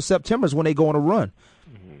until September is when they go on a run.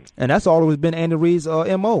 And that's always been Andy Reid's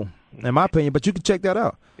MO, in my opinion. But you can check that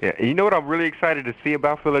out. Yeah, you know what I'm really excited to see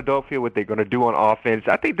about Philadelphia, what they're going to do on offense?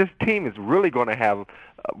 I think this team is really going to have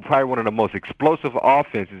probably one of the most explosive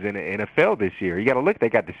offenses in the NFL this year. You got to look, they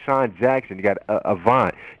got Deshaun Jackson, you got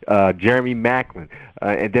Avant, Jeremy Maclin.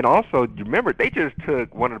 And then also, remember, they just took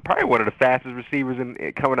probably one of the fastest receivers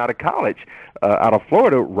coming out of college, out of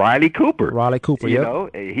Florida, Riley Cooper. You know,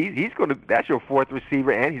 he's going to, that's your fourth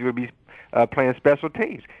receiver, and he's going to be playing special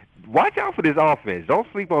teams. Watch out for this offense. Don't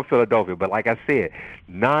sleep on Philadelphia. But like I said,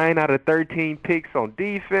 9 out of 13 picks on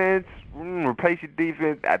defense. Replace your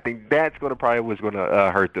defense. I think that's going to probably what's going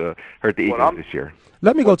to hurt the Eagles this year.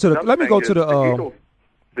 Let me go to the.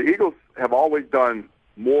 The Eagles have always done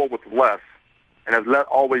more with less, and have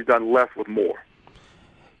always done less with more.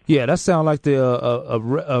 Yeah, that sounds like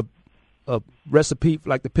a recipe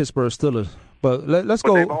like the Pittsburgh Steelers. But let's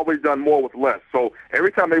go. They've always done more with less. So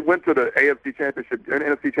every time they went to the NFC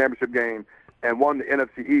Championship game and won the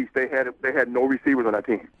NFC East, they had no receivers on that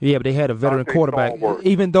team. Yeah, but they had a veteran quarterback.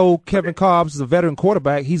 Even though Kevin Cobbs is a veteran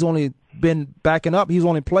quarterback, he's only been backing up. He's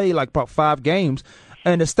only played like about 5 games.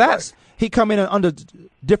 And the stats, he come in under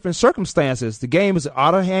different circumstances. The game is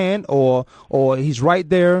out of hand or he's right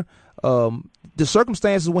there. The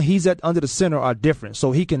circumstances when he's under the center are different,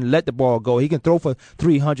 so he can let the ball go. He can throw for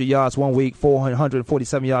 300 yards one week,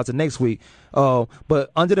 447 yards the next week.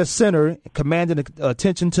 But under the center, commanding the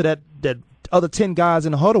attention to that other 10 guys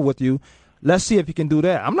in the huddle with you, let's see if he can do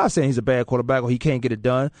that. I'm not saying he's a bad quarterback or he can't get it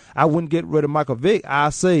done. I wouldn't get rid of Michael Vick. I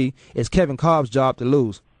say it's Kevin Cobb's job to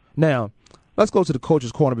lose. Now, let's go to the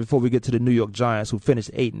coach's corner before we get to the New York Giants, who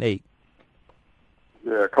finished 8-8.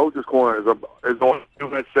 Yeah, coach's corner is on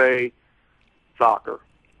USA Soccer,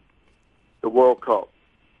 the World Cup.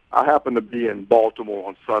 I happened to be in Baltimore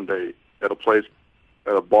on Sunday at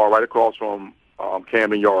a bar right across from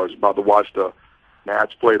Camden Yards, about to watch the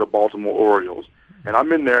Nats play the Baltimore Orioles. And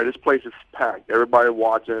I'm in there. This place is packed. Everybody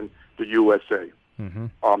watching the USA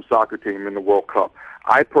soccer team in the World Cup.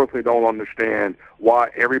 I personally don't understand why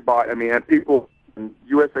everybody. I mean, and people in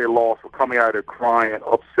USA lost were coming out of there crying,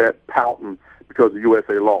 upset, pouting because the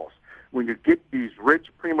USA lost. When you get these rich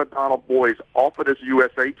prima donna boys off of this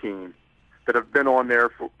USA team that have been on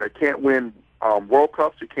there that can't win World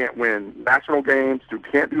Cups, you can't win national games, you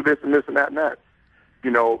can't do this and this and that and that.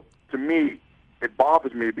 You know, to me, it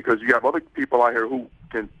bothers me because you have other people out here who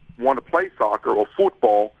can want to play soccer or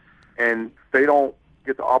football, and they don't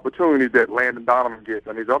get the opportunity that Landon Donovan gets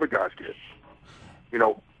and these other guys get. You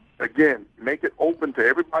know, again, make it open to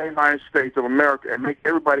everybody in the United States of America and make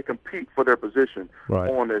everybody compete for their position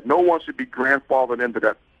on it. No one should be grandfathered into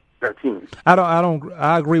that team.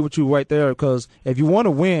 I agree with you right there, because if you want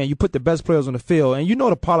to win, you put the best players on the field, and you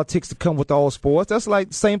know the politics that come with all sports. That's like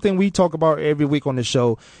the same thing we talk about every week on the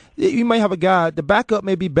show. You may have a guy, the backup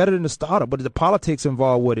may be better than the starter, but the politics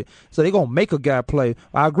involved with it. So they're going to make a guy play.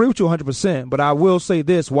 I agree with you 100%, but I will say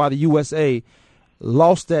this, while the USA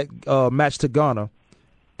lost that match to Ghana,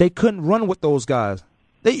 they couldn't run with those guys.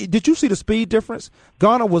 Did you see the speed difference?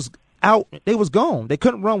 Ghana was out. They was gone. They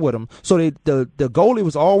couldn't run with him. So the goalie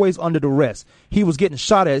was always under duress. He was getting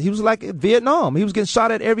shot at. He was like Vietnam. He was getting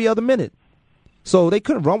shot at every other minute. So they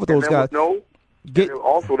couldn't run with those guys. There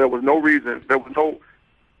was no reason. There was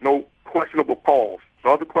no questionable calls. The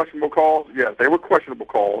other questionable calls, yes, they were questionable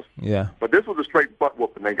calls. Yeah. But this was a straight butt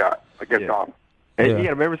whooping they got against Ghana. And you got to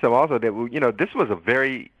remember something also that, this was a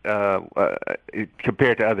very,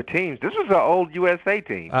 compared to other teams, this was an old USA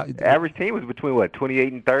team. The average team was between,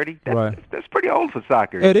 28 and 30? That's pretty old for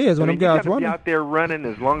soccer. It is. When them guys running. Out there running,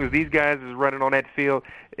 as long as these guys is running on that field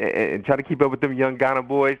and trying to keep up with them young Ghana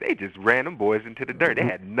boys, they just ran them boys into the dirt. They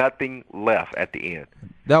had nothing left at the end.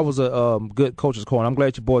 That was a good coach's corner. I'm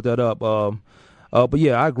glad you brought that up. But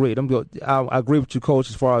yeah, I agree. I agree with you,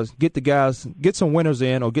 Coach, as far as get some winners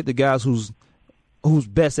in, or get the guys who's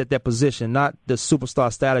best at that position, not the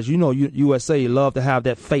superstar status. You know, USA love to have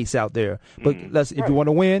that face out there. But if you want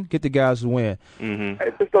to win, get the guys who win.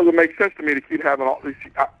 It just doesn't make sense to me to keep having all these.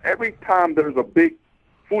 Every time there's a big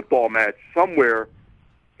football match somewhere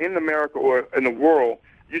in America or in the world,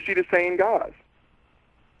 you see the same guys.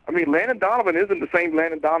 I mean, Landon Donovan isn't the same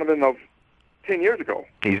Landon Donovan of 10 years ago.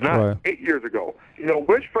 He's not. 8 years ago.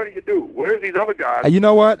 Where's Freddie Adu? Where's these other guys? You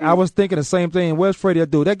know what? I was thinking the same thing. Where's Freddie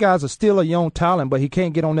Adu? That guy's still a young talent, but he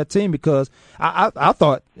can't get on that team because I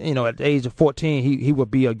thought, at the age of 14, he would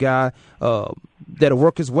be a guy that'll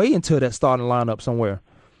work his way into that starting lineup somewhere.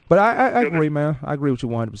 But I agree, man. I agree with you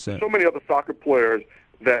 100%. So many other soccer players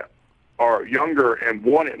that are younger and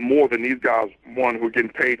want it more than these guys who are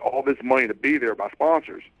getting paid all this money to be there by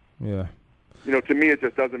sponsors. Yeah. To me, it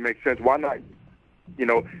just doesn't make sense. Why not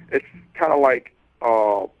it's kind of like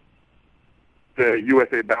the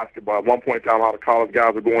USA basketball. At one point in time, a lot of college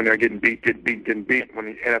guys were going there getting beat. When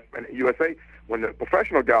the USA, when the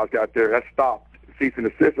professional guys got there, that stopped cease and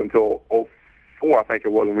desist until 2004, I think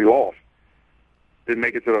it was, when we lost. Didn't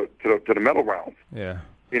make it to the medal rounds. Yeah.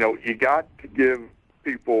 You got to give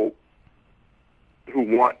people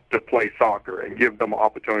who want to play soccer and give them an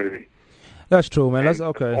opportunity. That's true, man. That's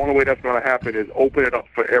okay. The only way that's going to happen is open it up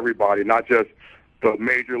for everybody, not just the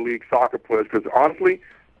Major League Soccer players. Because honestly,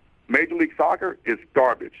 Major League Soccer is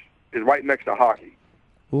garbage. It's right next to hockey.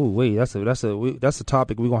 Ooh, wait, that's a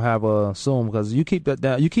topic we're gonna have soon, because you keep that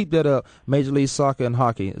down. You keep that up. Major League Soccer and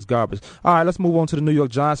hockey is garbage. All right, let's move on to the New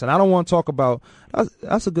York Giants. And I don't want to talk about.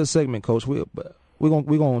 That's a good segment, Coach. We're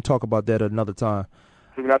gonna talk about that at another time.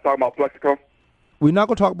 So we're not talking about Plexico? We're not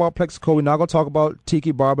gonna talk about Plexico. We're not gonna talk about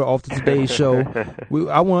Tiki Barber off the Today Show.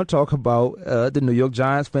 I want to talk about the New York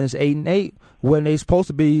Giants finished 8-8 when they're supposed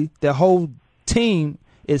to be. Their whole team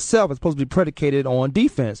itself is supposed to be predicated on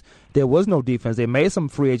defense. There was no defense. They made some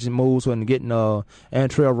free agent moves when getting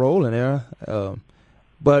Antrell Roll in there.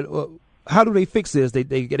 But how do they fix this? They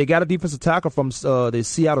got a defensive tackle from the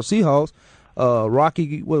Seattle Seahawks,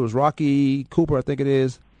 Rocky Cooper, I think it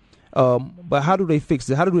is. But how do they fix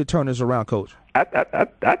it? How do they turn this around, Coach?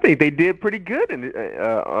 I think they did pretty good in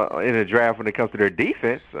the draft when it comes to their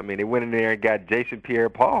defense. I mean, they went in there and got Jason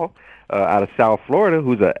Pierre-Paul out of South Florida,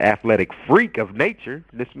 who's an athletic freak of nature.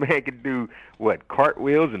 This man can do,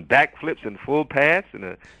 cartwheels and backflips and full pass and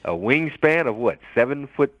a wingspan of,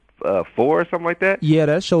 7'4" or something like that? Yeah,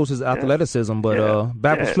 that shows his athleticism, but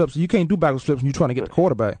backwards flips, you can't do backwards flips when you're trying to get the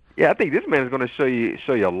quarterback. Yeah, I think this man is going to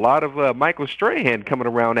show you a lot of Michael Strahan coming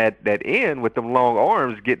around that end with them long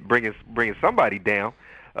arms, bringing somebody down.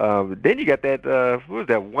 Then you got that who was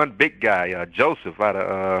that one big guy, Joseph, out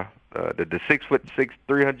of the 6'6",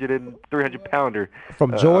 300 pounder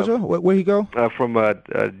from Georgia. Where he go? From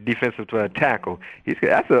defensive tackle.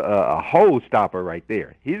 That's a hole stopper right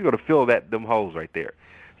there. He's going to fill them holes right there.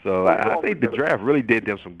 So I think the draft really did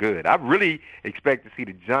them some good. I really expect to see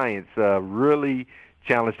the Giants really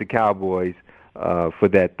challenge the Cowboys for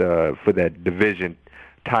that division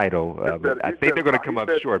title. I think they're going to come up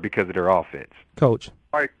short because of their offense. Coach.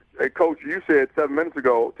 Hey, Coach, you said 10 minutes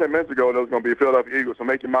ago, there was going to be a Philadelphia Eagles, so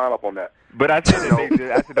make your mind up on that. But I said the only thing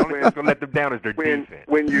that's going to let them down is their defense.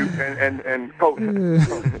 When you and Coach,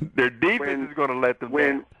 their defense is going to let them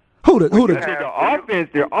down.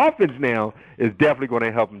 Their offense now is definitely going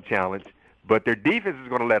to help them challenge, but their defense is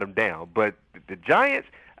going to let them down. But the Giants,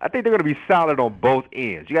 I think they're going to be solid on both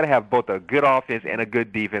ends. You got to have both a good offense and a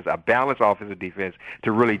good defense, a balanced offensive defense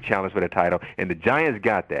to really challenge for the title. And the Giants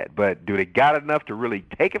got that. But do they got enough to really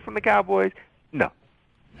take it from the Cowboys? No.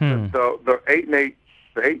 The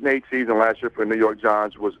 8-8 season last year for the New York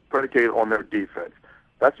Giants was predicated on their defense.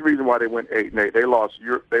 That's the reason why they went 8-8. They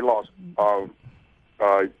lost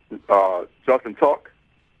Justin Tuck.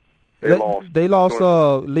 They lost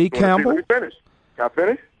Lee Campbell. Can I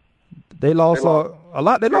finish? They lost a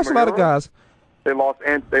lot. They lost a lot of guys. They lost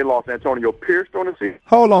Antonio Pierce during the season.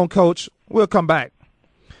 Hold on, Coach. We'll come back.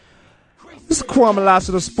 This is Kwamie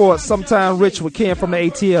Lassiter Sports. Sometime Rich with Ken from the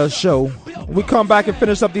ATL Show. We come back and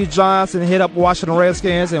finish up these Giants and hit up Washington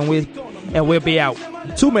Redskins, and we'll be out.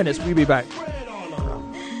 2 minutes. We'll be back.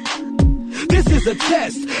 This is a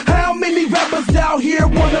test. How many rappers out here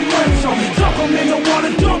wanna run some? Dunk them in the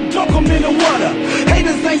water, dunk them in the water.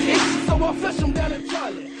 Haters ain't itchy, so I flush them down the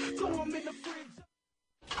toilet. Throw them in the fridge.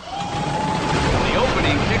 The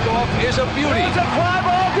opening kickoff is a beauty. It's a fly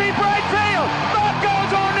ball deep right field. Back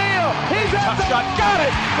goes O'Neal. He's at the shot. Got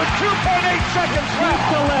it with 2.8 seconds left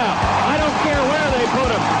to left. I don't care where they put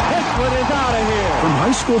him. This one is out of here. From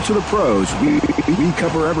high school to the pros, we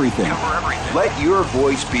cover everything. Let your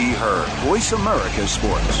voice be heard. Voice America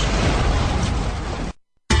Sports.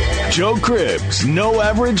 Joe Cribbs, No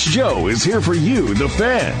Average Joe, is here for you, the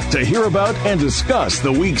fan, to hear about and discuss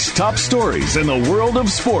the week's top stories in the world of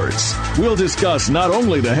sports. We'll discuss not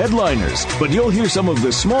only the headliners, but you'll hear some of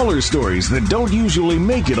the smaller stories that don't usually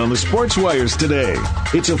make it on the sports wires today.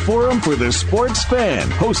 It's a forum for the sports fan,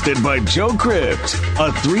 hosted by Joe Cribbs, a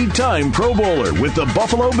 3-time Pro Bowler with the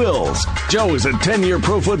Buffalo Bills. Joe is a 10-year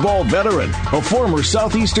pro football veteran, a former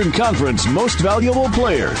Southeastern Conference Most Valuable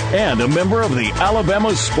Player, and a member of the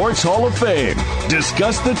Alabama Sports Hall of Fame.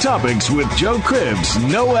 Discuss the topics with Joe Cribbs,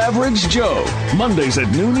 No Average Joe. Mondays at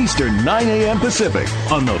noon Eastern, 9 a.m. Pacific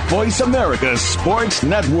on the Voice America Sports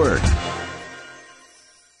Network.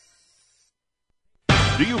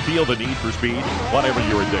 Do you feel the need for speed? Whatever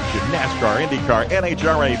your addiction, NASCAR, IndyCar,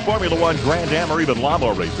 NHRA, Formula One, Grand Am, or even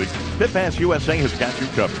lawnmower racing, PitPass USA has got you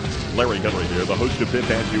covered. Larry Henry here, the host of Pit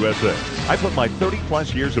Pass USA. I put my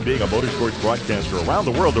 30-plus years of being a motorsports broadcaster around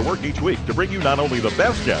the world to work each week to bring you not only the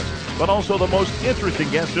best guests, but also the most interesting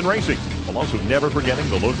guests in racing, while also never forgetting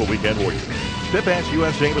the local weekend warriors. Pit Pass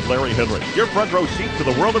USA with Larry Henry, your front row seat to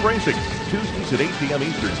the world of racing. Tuesdays at 8 p.m.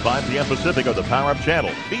 Eastern, 5 p.m. Pacific on the Power Up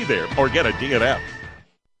channel. Be there or get a DNF.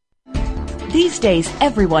 These days,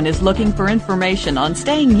 everyone is looking for information on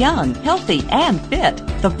staying young, healthy, and fit.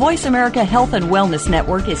 The Voice America Health and Wellness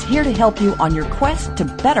Network is here to help you on your quest to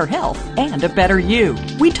better health and a better you.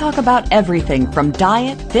 We talk about everything from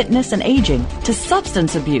diet, fitness, and aging to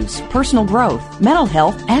substance abuse, personal growth, mental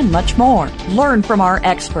health, and much more. Learn from our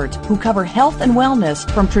experts who cover health and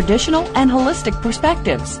wellness from traditional and holistic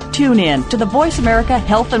perspectives. Tune in to the Voice America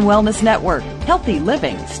Health and Wellness Network. Healthy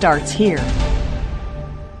living starts here.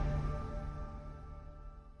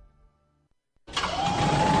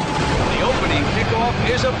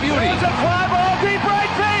 Is a beauty. It's a fly ball deep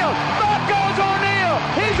right field. Back goes O'Neal.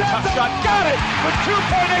 He's at the shot. Got it with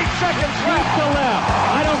 2.8 seconds left to left.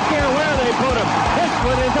 I don't care where they put him. This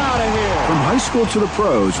one is out of here. From high school to the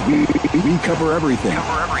pros, we cover everything.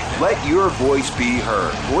 Let your voice be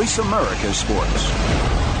heard. Voice America Sports.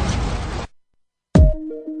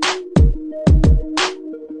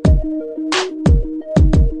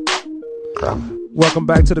 Welcome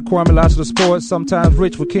back to the Kwamie Lassiter Sports. Sometimes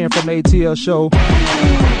Rich with Ken from the ATL show.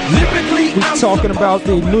 We're talking about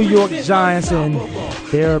the New York Giants and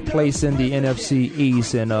their place in the NFC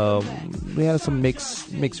East, and we had some mixed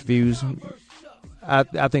views. I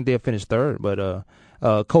think they'll finish third, but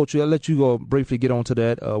Coach, I'll let you go briefly get on to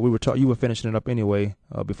that. You were finishing it up anyway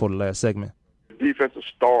before the last segment. Defensive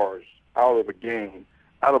stars out of a game,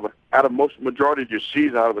 out of most majority of your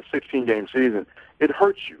season, out of a 16-game season, it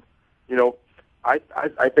hurts you. You know, I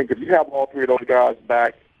think if you have all three of those guys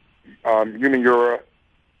back, Umenyiora,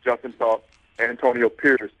 Justin Tuck, and Antonio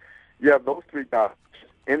Pierce, you have those three guys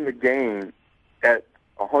in the game at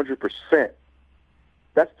 100%.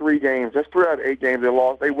 That's 3 games. That's 3 out of 8 games they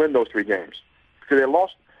lost. They win those 3 games. Because they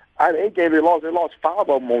lost, out of 8 games they lost 5 of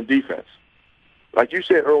them on defense. Like you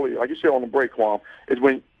said earlier, like you said on the break, Kwam, is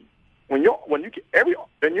when your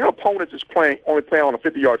opponent is only playing on a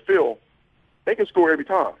 50-yard field, they can score every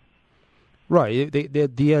time. Right.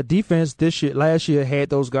 The defense last year had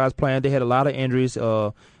those guys playing. They had a lot of injuries.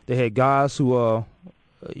 They had guys who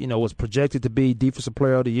was projected to be defensive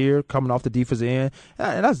player of the year coming off the defensive end,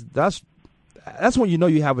 and that's when you know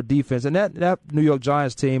you have a defense. And that New York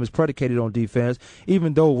Giants team is predicated on defense,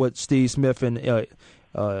 even though with Steve Smith and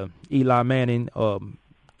Eli Manning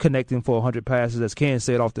connecting for 100 passes, as Ken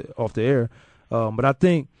said off the air. But I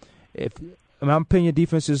think, in my opinion,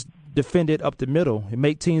 defense is defended up the middle and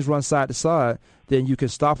make teams run side to side, then you can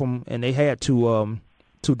stop them. And they had two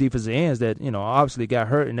defensive ends that obviously got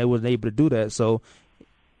hurt, and they wasn't able to do that. So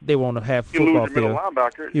they want to have football. You lose your middle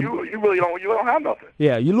linebacker. You really don't have nothing.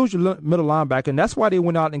 Yeah, you lose your middle linebacker, and that's why they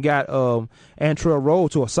went out and got Antrell Roll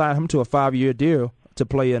to assign him to a 5-year deal to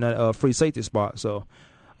play in a free safety spot. So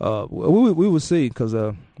we will see, because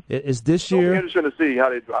it's this year. It'll be interesting to see how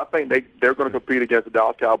they do. I think they're going to compete against the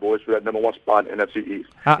Dallas Cowboys for that number 1 spot in NFC East,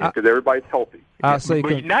 because everybody's healthy.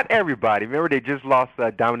 But not everybody. Remember, they just lost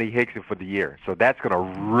Dominique Hickson for the year, so that's going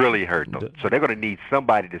to really hurt them. So they're going to need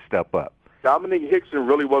somebody to step up. Dominique Hickson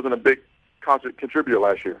really wasn't a big contributor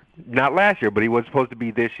last year. Not last year, but he was supposed to be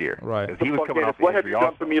this year. Right. He was coming off what have you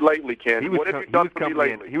done for me lately, Ken? What have you done for me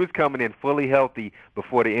lately? He was coming in fully healthy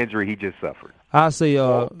before the injury he just suffered. I say,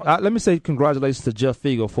 let me say congratulations to Jeff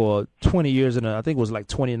Fiegel for 20 years, I think it was like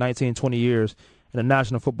 20 years in the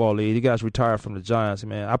National Football League. He guys retired from the Giants,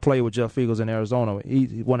 man. I played with Jeff Fiegel in Arizona.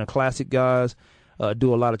 He's one of the classic guys,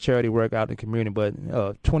 do a lot of charity work out in the community.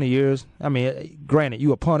 But 20 years, I mean, granted,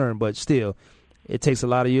 you a punter, but still, it takes a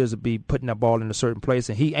lot of years to be putting that ball in a certain place,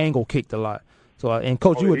 and he angle kicked a lot. So, and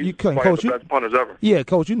Coach, Coach, best punters ever. Yeah,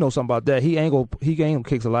 Coach, you know something about that. He angle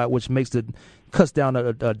kicks a lot, which cuts down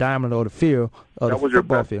a diamond or the field of the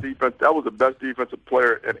football field. Defense. That was the best defensive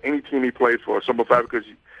player at any team he played for. Simple fact, because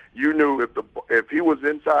you knew if he was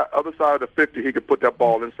inside other side of the 50, he could put that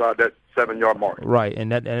ball inside that 7-yard mark. Right,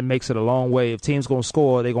 and it makes it a long way. If teams gonna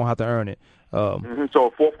score, they're gonna have to earn it.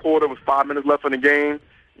 So, fourth quarter was 5 minutes left in the game.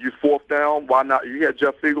 You 4th down. Why not? You had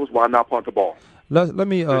Jeff Fiegels. Why not punt the ball? Let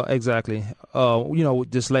me exactly.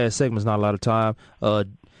 This last segment's not a lot of time.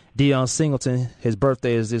 Deion Singleton, his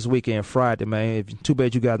birthday is this weekend, Friday, man. Too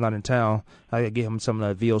bad you guys not in town. I gotta get him some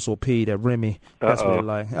of that VSOP, that Remy. That's what they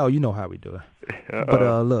like. Oh, you know how we do it.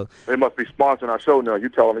 But look, they must be sponsoring our show now. You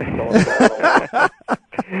telling me?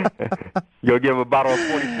 You'll give him a bottle of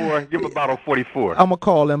 44? Give him a bottle of 44. I'm going to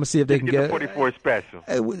call them and see if they can get the 44 special.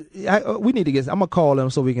 We need to get – I'm going to call them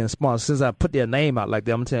so we can sponsor. Since I put their name out like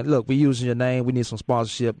that, I'm telling you, look, we're using your name. We need some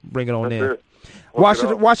sponsorship. Bring it on in.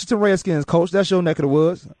 Washington Redskins, Coach, that's your neck of the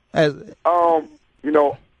woods.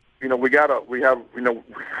 We got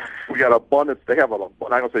abundance. They have I'm not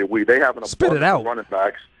gonna say we. They have an abundance of running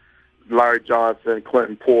backs. Larry Johnson,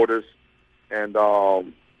 Clinton Portis, and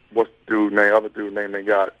what's the other dude name they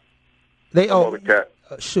got? That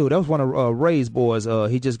was one of Ray's boys.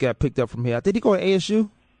 He just got picked up from here. Did he go to ASU?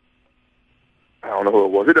 I don't know who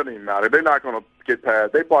it was. It doesn't even matter. They're not going to get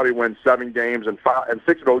past. They probably win 7 games, and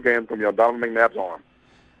 6 of those games from Donovan McNabb's arm.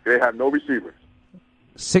 They have no receivers.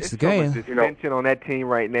 6 games. So much dissension on that team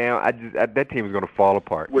right now. That team is going to fall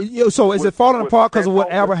apart. So is it falling apart because of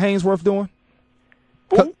what Albert Hainsworth doing?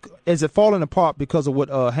 Is it falling apart because of what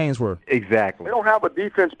Hainsworth? Exactly. They don't have a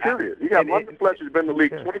defense, period. You got London Fletcher's been in the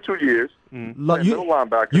league 22 years. Middle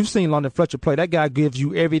linebacker. You've seen London Fletcher play. That guy gives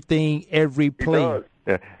you everything, every play.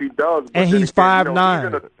 He does. And he's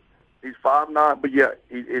 5'9". He's 5'9", but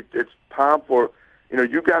it's time for,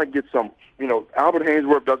 you got to get some, Albert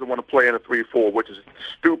Hainsworth doesn't want to play in a 3-4, which is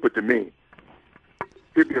stupid to me.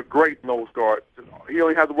 He'd be a great nose guard. He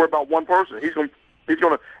only has to worry about one person. He's going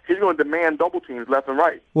to demand double teams left and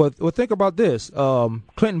right. Well, think about this.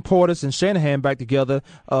 Clinton Portis and Shanahan back together,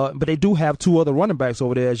 but they do have 2 other running backs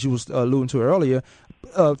over there, as you was alluding to earlier.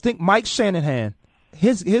 Think Mike Shanahan.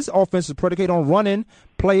 His offense is predicated on running,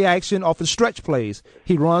 play action off of stretch plays.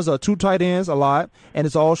 He runs 2 tight ends a lot, and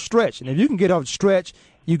it's all stretch. And if you can get off stretch,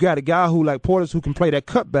 you got a guy who like Portis who can play that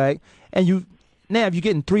cutback, and if you're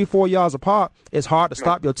getting 3-4 yards apart, it's hard to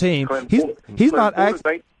stop your team. He's not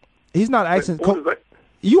asking.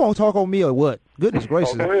 You won't talk on me or what? Goodness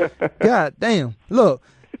gracious! God damn! Look,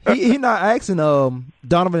 he's not asking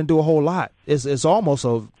Donovan to do a whole lot. It's almost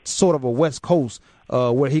a sort of a West Coast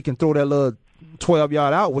where he can throw that little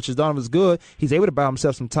 12-yard out, which is Donovan's good. He's able to buy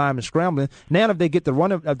himself some time and scrambling. Now, if they get the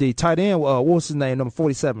run of the tight end, what was his name? Number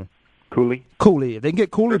 47. Cooley. If they can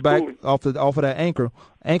get Cooley back off of that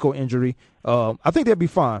ankle injury, I think they'll be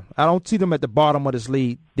fine. I don't see them at the bottom of this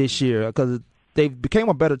league this year because they became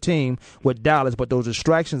a better team with Dallas, but those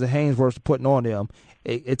distractions that Hainsworth's putting on them,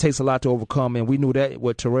 it takes a lot to overcome, and we knew that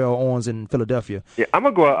with Terrell Owens in Philadelphia. Yeah, I'm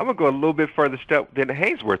gonna go a little bit further step than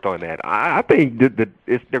Hainsworth on that. I think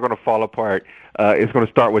they're going to fall apart. It's going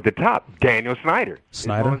to start with the top, Daniel Snyder. As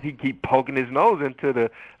long as he keep poking his nose into the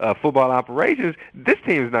football operations, this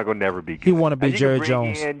team is not going to never be good. He want to be Jerry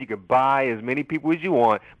Jones. You can buy as many people as you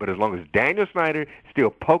want, but as long as Daniel Snyder still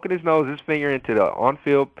poking his finger into the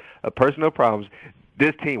on-field personal problems,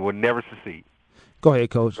 this team will never succeed. Go ahead,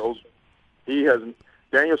 Coach.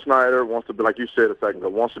 Daniel Snyder wants to be, like you said a second ago,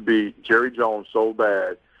 wants to be Jerry Jones so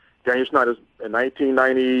bad. Daniel Snyder in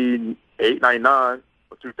 1998, 99,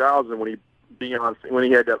 or 2000 when he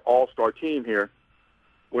had that all-star team here,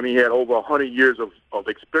 when he had over 100 years of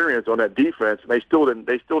experience on that defense, and they still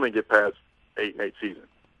didn't get past 8-8 season.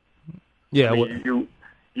 Yeah,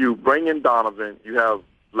 you bring in Donovan, you have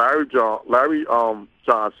Larry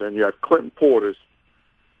Johnson, you have Clinton Portis,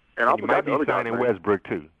 and you might be signing Westbrook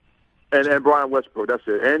too. And Brian Westbrook, that's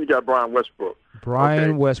it. And you got Brian Westbrook.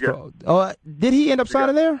 Westbrook. Did he end up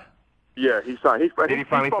signing there? Yeah, he signed. He's from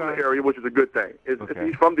the area, which is a good thing. He's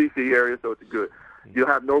from D.C. area, so it's good. You'll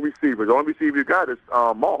have no receivers. The only receiver you got is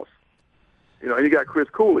Moss. And you got Chris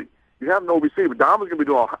Cooley. You have no receiver. Donovan's going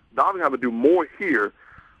to have to do more here.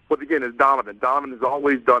 But again, it's Donovan. Donovan has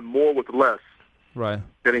always done more with less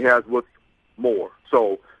than he has with more.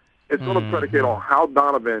 So it's going to predicate on how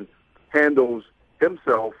Donovan handles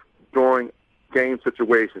himself during game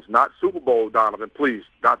situations. Not Super Bowl Donovan, please,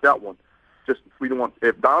 not that one. Just if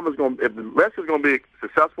the Redskins is going to be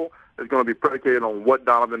successful, it's going to be predicated on what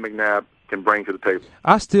Donovan McNabb can bring to the table.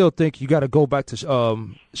 I still think you got to go back to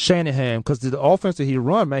Shanahan because the offense that he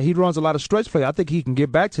runs a lot of stretch play. I think he can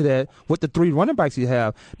get back to that with the 3 running backs he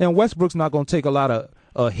have. Now Westbrook's not going to take a lot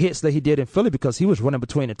of hits that he did in Philly because he was running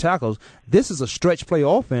between the tackles. This is a stretch play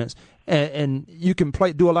offense, and you can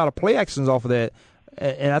do a lot of play actions off of that.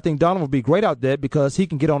 And I think Donovan will be great out there because he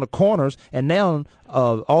can get on the corners. And now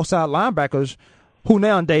outside linebackers, who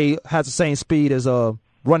nowadays has the same speed as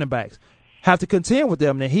running backs, have to contend with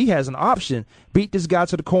them. And he has an option. Beat this guy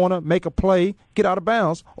to the corner, make a play, get out of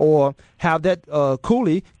bounds, or have that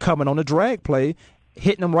Cooley coming on the drag play,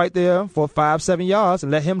 hitting him right there for 5-7 yards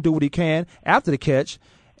and let him do what he can after the catch,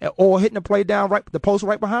 or hitting the play down the post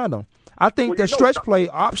right behind him. I think the stretch play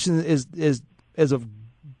option is a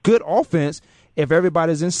good offense if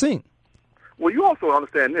everybody's in sync. Well, you also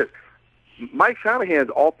understand this. Mike Shanahan's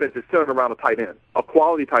offense is centered around a tight end, a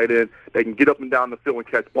quality tight end that can get up and down the field and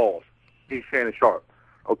catch balls. He's Shannon Sharp,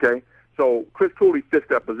 okay? So Chris Cooley fits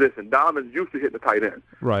that position. Donovan's used to hitting the tight end.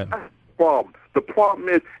 Right. That's the problem. The problem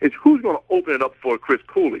is who's going to open it up for Chris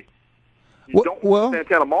Cooley?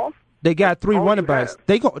 Santana Moss? They got 3 running backs.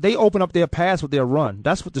 They open up their pass with their run.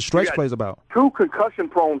 That's what the stretch play is about. 2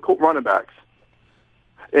 concussion-prone running backs.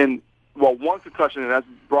 And, one concussion, and that's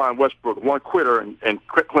Brian Westbrook. 1 quitter, and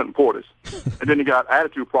Clinton Portis. And then you got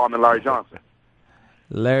attitude problem in Larry Johnson.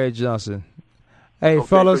 Larry Johnson. Hey, okay,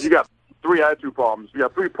 fellas. So you got 3 attitude problems. You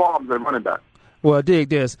got 3 problems in running back. Well, dig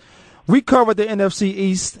this. We covered the NFC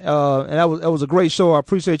East, and that was a great show. I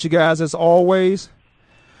appreciate you guys as always.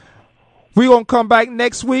 We're going to come back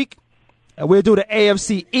next week, and we'll do the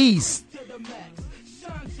AFC East.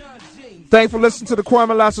 Thanks for listening to the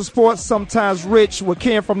Kwamie Lassiter Sports, Sometimes Rich, with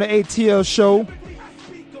Ken from the ATL show.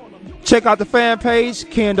 Check out the fan page.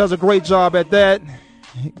 Ken does a great job at that.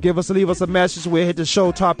 Leave us a message. We'll hit the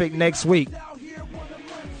show topic next week.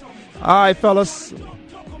 All right, fellas.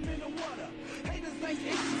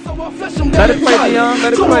 Let it play, Dion.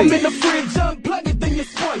 Let it play. Throw them in the fridge, unplug it, then you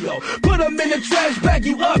spoil. Put them in the trash bag,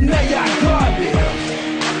 you up, now y'all garbage.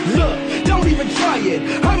 Look, don't even try it.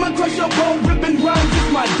 I'ma crush your bone, ripping rhymes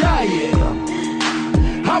is my diet.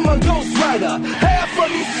 I'm a ghost rider. Half of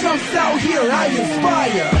these chumps out here, I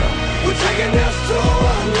inspire. We're taking this to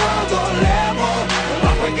another level.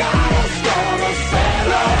 Like we got a storm of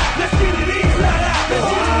sailor. Let's get it in, let out.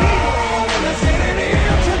 Let's get it in. Let's get it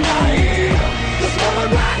in tonight. This woman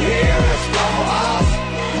right here is for us.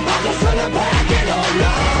 I'm just in the back and all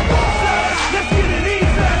love us. Let's get it in,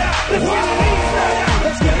 let out. Let's get it in, let out.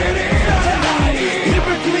 Let's get it in tonight.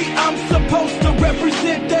 Lyrically, I'm supposed to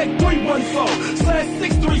represent that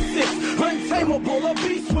 314/636. Untamable, a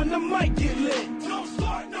beast when the mic get lit. Don't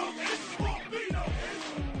start no.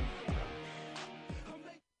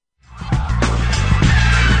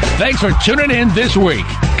 Thanks for tuning in this week.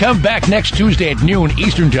 Come back next Tuesday at noon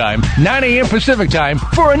Eastern Time, 9 a.m. Pacific Time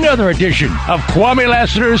for another edition of Kwamie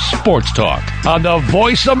Lassiter's Sports Talk on the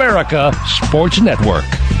Voice America Sports Network.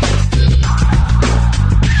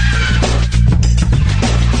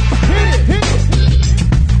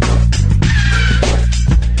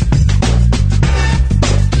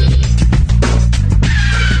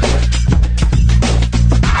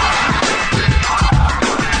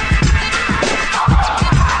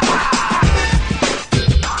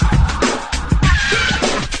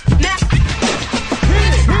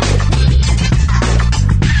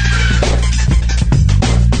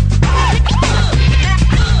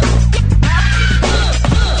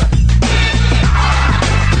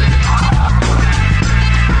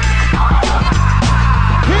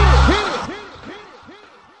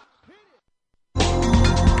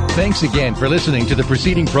 Thanks again for listening to the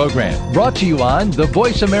preceding program, brought to you on the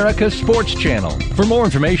Voice America Sports Channel. For more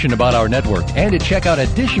information about our network and to check out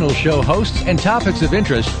additional show hosts and topics of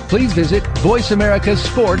interest, please visit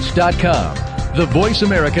voiceamericasports.com. The Voice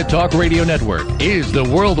America Talk Radio Network is the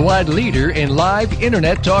worldwide leader in live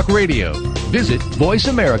Internet talk radio. Visit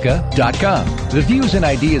voiceamerica.com. The views and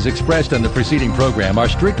ideas expressed on the preceding program are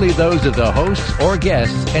strictly those of the hosts or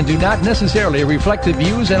guests and do not necessarily reflect the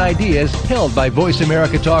views and ideas held by Voice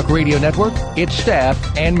America Talk Radio Network, its staff,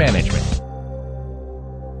 and management.